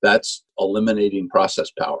 that's eliminating process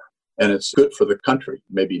power. And it's good for the country,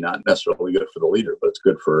 maybe not necessarily good for the leader, but it's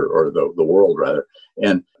good for, or the world rather.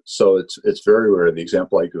 And so it's very rare. The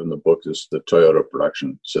example I give in the book is the Toyota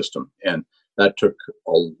production system. And that took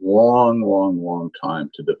a long time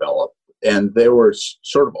to develop. And they were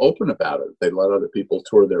sort of open about it. They let other people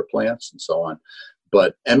tour their plants and so on.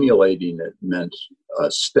 But emulating it meant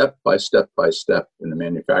step by step in the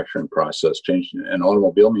manufacturing process. Changing and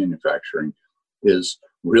automobile manufacturing is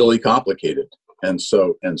really complicated. And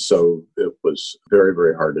so it was very,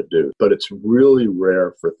 very hard to do. But it's really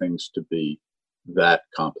rare for things to be that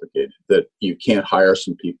complicated, that you can't hire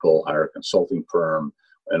some people, hire a consulting firm,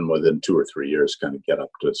 and within 2 or 3 years kind of get up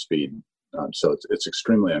to speed. So it's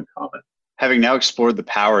extremely uncommon. Having now explored the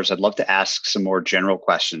powers, I'd love to ask some more general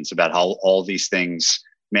questions about how all these things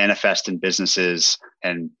manifest in businesses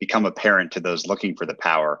and become apparent to those looking for the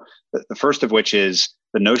power. The first of which is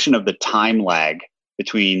the notion of the time lag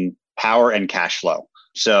between power and cash flow.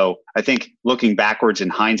 So I think looking backwards in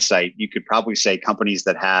hindsight, you could probably say companies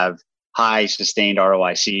that have high sustained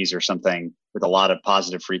ROICs or something with a lot of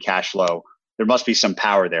positive free cash flow, there must be some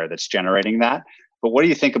power there that's generating that. But what do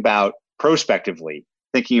you think about prospectively,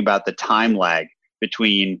 thinking about the time lag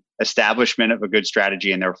between establishment of a good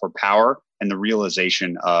strategy and therefore power and the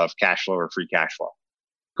realization of cash flow or free cash flow?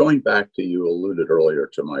 Going back to, you alluded earlier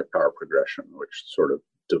to my power progression, which sort of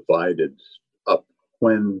divided up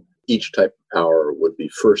when each type of power would be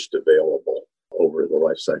first available over the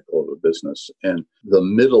life cycle of a business. And the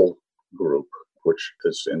middle group, which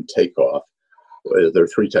is in takeoff, there are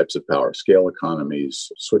 3 types of power: scale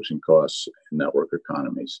economies, switching costs, and network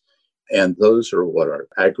economies. And those are what are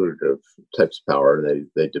aggregative types of power.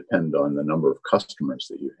 They depend on the number of customers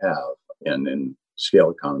that you have. And in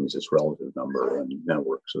scale economies, it's relative number, and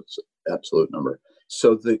networks, it's absolute number.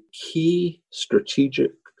 So the key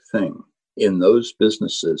strategic thing in those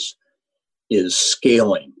businesses is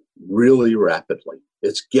scaling really rapidly.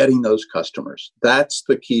 It's getting those customers. That's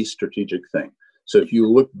the key strategic thing. So if you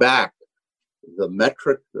look back, the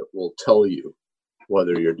metric that will tell you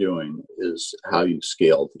whether you're doing is how you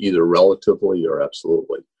scaled, either relatively or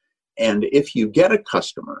absolutely. And if you get a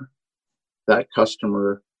customer, that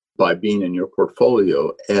customer, by being in your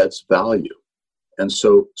portfolio, adds value. And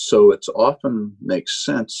so it's often makes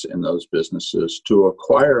sense in those businesses to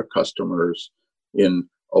acquire customers in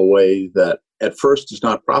a way that at first is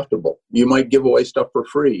not profitable. You might give away stuff for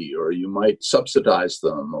free, or you might subsidize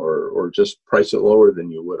them, or just price it lower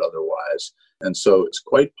than you would otherwise. And so it's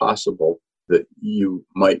quite possible that you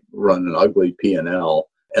might run an ugly P&L.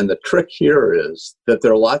 And the trick here is that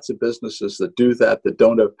there are lots of businesses that do that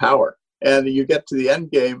don't have power. And you get to the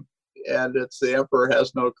end game, and it's the emperor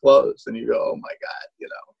has no clothes. And you go, oh my God,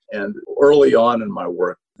 And early on in my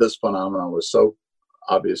work, this phenomenon was so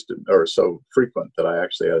obvious or so frequent that I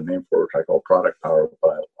actually had a name for it, which I call product power.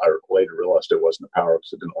 But I later realized it wasn't a power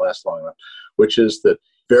because it didn't last long enough, which is that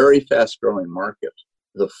very fast growing market,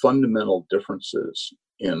 the fundamental differences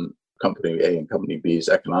in Company A and Company B's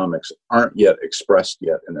economics aren't yet expressed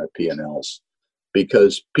yet in their P&Ls,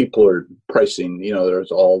 because people are pricing,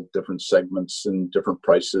 there's all different segments and different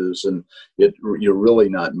prices, and you're really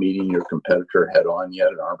not meeting your competitor head on yet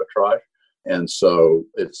in arbitrage. And so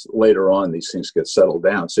it's later on these things get settled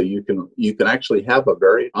down. So you can actually have a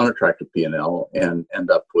very unattractive P&L and end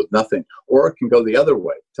up with nothing. Or it can go the other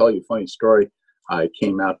way. Tell you a funny story. I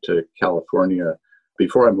came out to California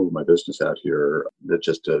before I moved my business out here,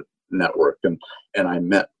 just to network, and I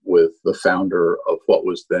met with the founder of what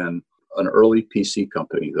was then an early PC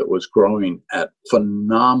company that was growing at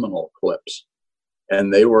phenomenal clips.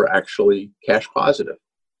 And they were actually cash positive.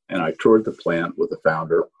 And I toured the plant with the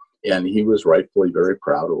founder, and he was rightfully very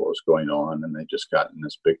proud of what was going on. And they just gotten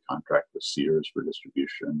this big contract with Sears for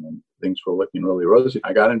distribution, and things were looking really rosy.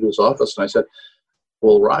 I got into his office and I said,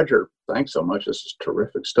 well, Roger, thanks so much. This is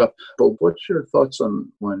terrific stuff. But what's your thoughts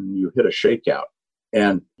on when you hit a shakeout?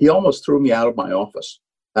 And he almost threw me out of my office.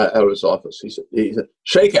 Out of his office. He said,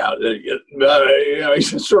 shakeout. He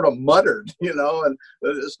just sort of muttered, and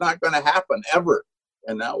it's not going to happen ever.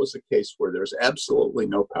 And that was a case where there's absolutely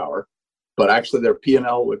no power, but actually their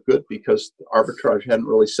P&L looked good because arbitrage hadn't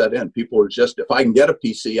really set in. People were just, if I can get a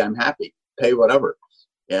PC, I'm happy, pay whatever.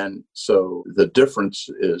 And so the difference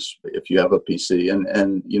is if you have a PC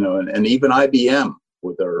and even IBM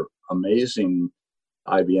with their amazing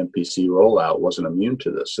IBM PC rollout wasn't immune to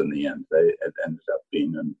this in the end. It ended up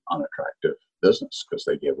being an unattractive business because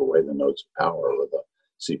they gave away the nodes of power with the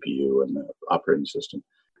CPU and the operating system.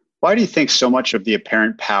 Why do you think so much of the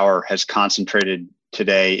apparent power has concentrated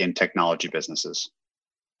today in technology businesses?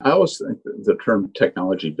 I always think the term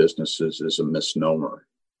technology businesses is a misnomer,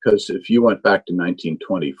 because if you went back to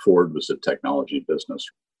 1920, Ford was a technology business.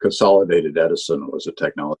 Consolidated Edison was a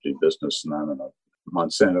technology business, and I don't know,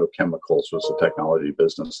 Monsanto Chemicals was a technology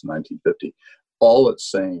business in 1950. All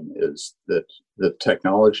it's saying is that the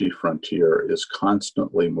technology frontier is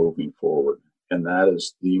constantly moving forward, and that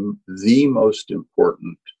is the most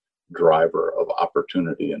important driver of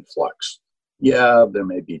opportunity and flux. Yeah, there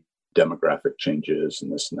may be demographic changes and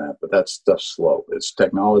this and that, but that stuff's slow. It's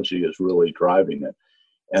technology is really driving it.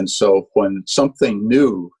 And so when something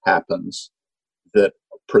new happens that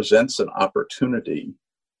presents an opportunity,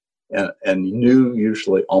 and new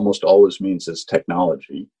usually almost always means it's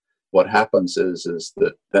technology, what happens is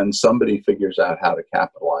that then somebody figures out how to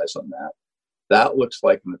capitalize on that. That looks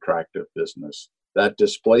like an attractive business. That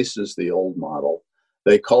displaces the old model.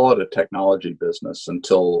 They call it a technology business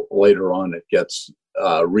until later on it gets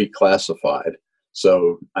reclassified.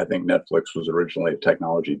 So I think Netflix was originally a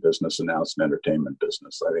technology business, and now it's an entertainment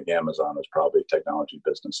business. I think Amazon is probably a technology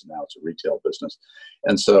business, and now it's a retail business.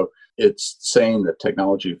 And so it's saying that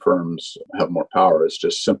technology firms have more power. It's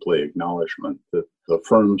just simply acknowledgement that the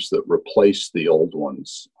firms that replace the old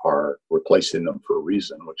ones are replacing them for a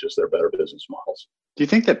reason, which is their better business models. Do you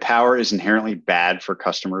think that power is inherently bad for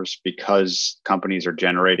customers because companies are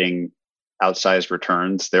generating outsized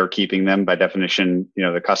returns? They're keeping them. By definition,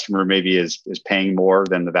 the customer maybe is paying more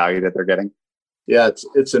than the value that they're getting. Yeah,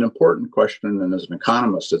 it's an important question, and as an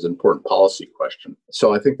economist, it's an important policy question.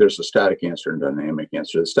 So I think there's a static answer and dynamic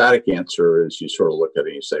answer. The static answer is you sort of look at it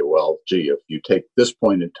and you say, well, gee, if you take this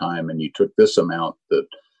point in time and you took this amount that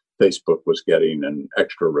Facebook was getting and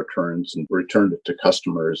extra returns and returned it to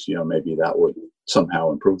customers, maybe that would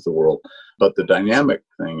somehow improve the world. But the dynamic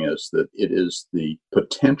thing is that it is the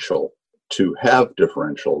potential to have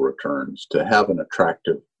differential returns, to have an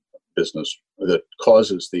attractive business that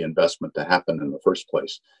causes the investment to happen in the first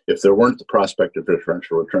place. If there weren't the prospect of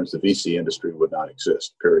differential returns, the VC industry would not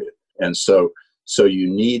exist, period. And so you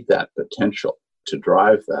need that potential to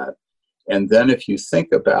drive that. And then if you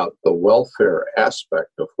think about the welfare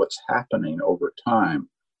aspect of what's happening over time,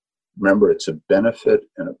 remember it's a benefit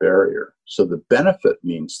and a barrier. So the benefit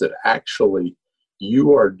means that actually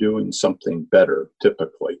you are doing something better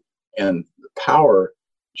typically. And the power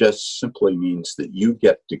just simply means that you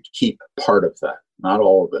get to keep part of that, not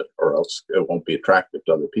all of it, or else it won't be attractive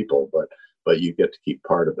to other people, but you get to keep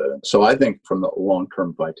part of it. And so I think from the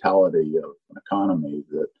long-term vitality of an economy,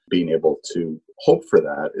 that being able to hope for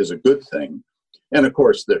that is a good thing. And of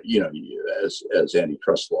course, as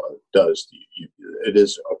antitrust law does, it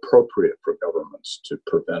is appropriate for governments to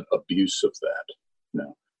prevent abuse of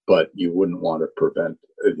that, but you wouldn't want to prevent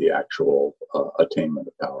the actual attainment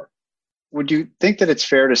of power. Would you think that it's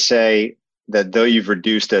fair to say that though you've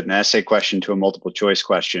reduced an essay question to a multiple choice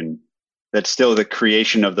question, that still the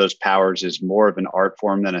creation of those powers is more of an art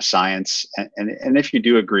form than a science? And if you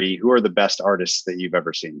do agree, who are the best artists that you've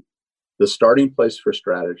ever seen? The starting place for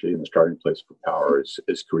strategy and the starting place for power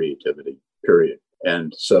is creativity, period.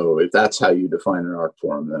 And so if that's how you define an art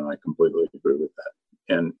form, then I completely agree with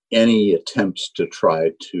that. And any attempts to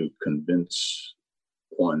try to convince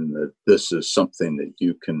one that this is something that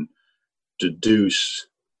you can deduce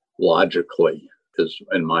logically is,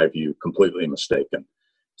 in my view, completely mistaken.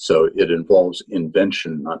 So it involves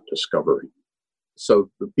invention, not discovery. So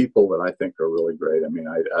the people that I think are really great, I mean,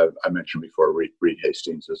 I mentioned before, Reed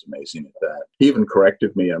Hastings is amazing at that. He even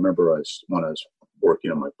corrected me. I remember when I was working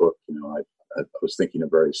on my book, I was thinking of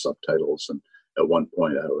various subtitles, and at one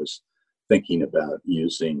point I was thinking about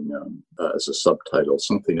using as a subtitle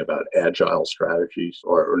something about agile strategies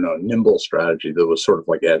or nimble strategy that was sort of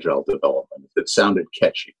like agile development. It sounded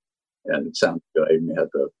catchy. And it sounded good. I even had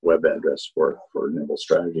the web address for nimble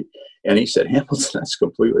strategy. And he said, Hamilton, that's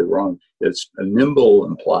completely wrong. It's nimble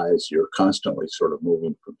implies you're constantly sort of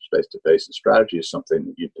moving from space to space. And strategy is something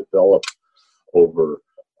that you develop over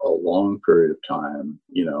a long period of time,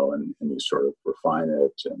 and you sort of refine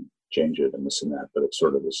it and change it and this and that. But it's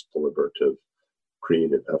sort of this deliberative,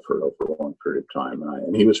 creative effort over a long period of time.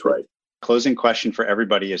 And he was right. Closing question for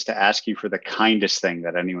everybody is to ask you for the kindest thing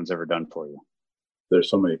that anyone's ever done for you. There's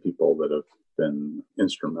so many people that have been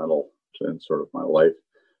instrumental in sort of my life.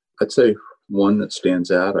 I'd say one that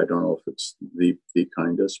stands out, I don't know if it's the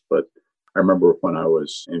kindest, but I remember when I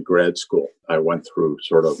was in grad school, I went through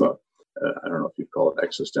sort of I don't know if you'd call it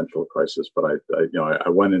existential crisis, but I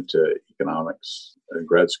went into economics in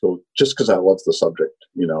grad school just because I love the subject,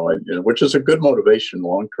 which is a good motivation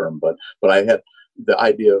long term. But I had the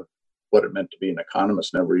idea of what it meant to be an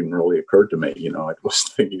economist never even really occurred to me. I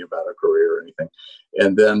wasn't thinking about a career or anything.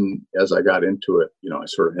 And then as I got into it, I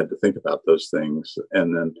sort of had to think about those things.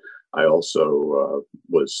 And then I also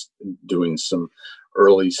was doing some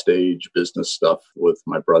early stage business stuff with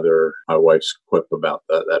my brother. My wife's quip about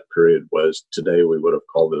that period was, today we would have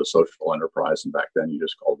called it a social enterprise, and back then you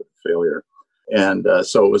just called it a failure. And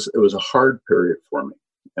so it was a hard period for me.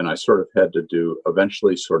 And I eventually had to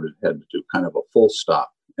do kind of a full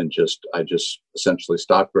stop. And I just essentially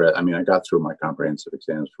stopped. I got through my comprehensive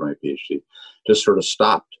exams for my PhD, just sort of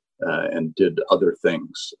stopped and did other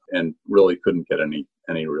things, and really couldn't get any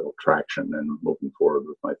real traction in moving forward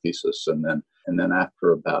with my thesis. And then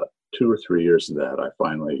after about 2 or 3 years of that, I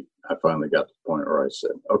finally got to the point where I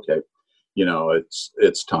said, okay,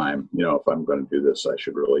 it's time. If I'm going to do this, I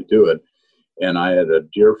should really do it. And I had a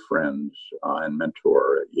dear friend and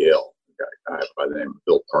mentor at Yale, a guy by the name of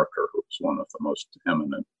Bill Parker, who was one of the most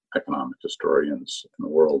eminent economic historians in the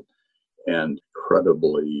world, and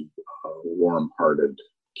incredibly warm-hearted,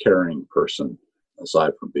 caring person,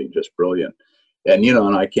 aside from being just brilliant. And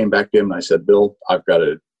and I came back to him and I said, Bill, I've got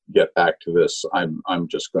to get back to this. I'm going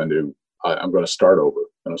to start over.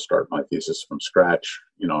 I'm going to start my thesis from scratch.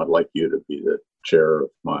 I'd like you to be the chair of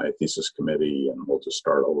my thesis committee, and we'll just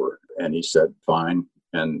start over. And he said, fine,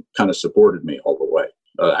 and kind of supported me all the way.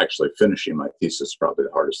 Actually, finishing my thesis is probably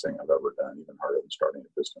the hardest thing I've ever done, even harder than starting a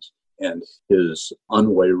business. And his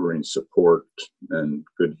unwavering support and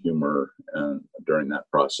good humor during that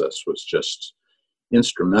process was just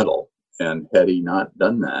instrumental. And had he not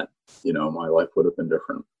done that, my life would have been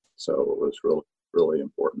different. So it was really, really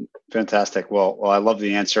important. Fantastic. Well, I love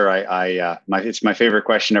the answer. It's my favorite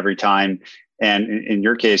question every time. And in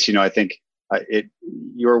your case, I think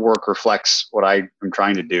your work reflects what I am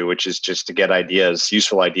trying to do, which is just to get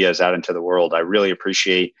useful ideas out into the world. I really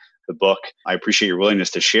appreciate the book. I appreciate your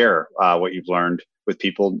willingness to share what you've learned with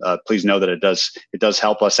people. Please know that it does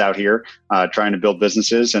help us out here trying to build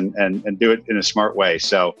businesses and do it in a smart way.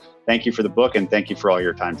 So thank you for the book, and thank you for all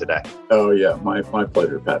your time today. Oh yeah, my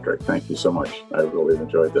pleasure, Patrick. Thank you so much. I really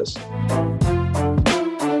enjoyed this.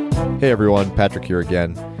 Hey everyone, Patrick here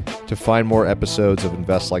again. To find more episodes of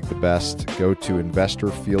Invest Like the Best, go to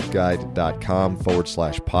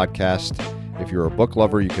investorfieldguide.com/podcast. If you're a book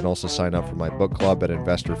lover, you can also sign up for my book club at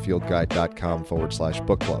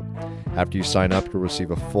investorfieldguide.com/book club. After you sign up, you'll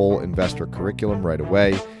receive a full investor curriculum right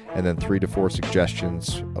away, and then 3 to 4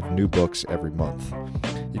 suggestions of new books every month.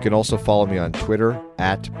 You can also follow me on Twitter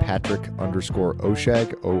at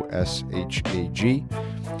Patrick_Oshag, OSHAG.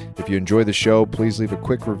 If you enjoy the show, please leave a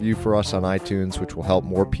quick review for us on iTunes, which will help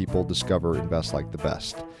more people discover Invest Like the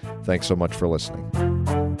Best. Thanks so much for listening.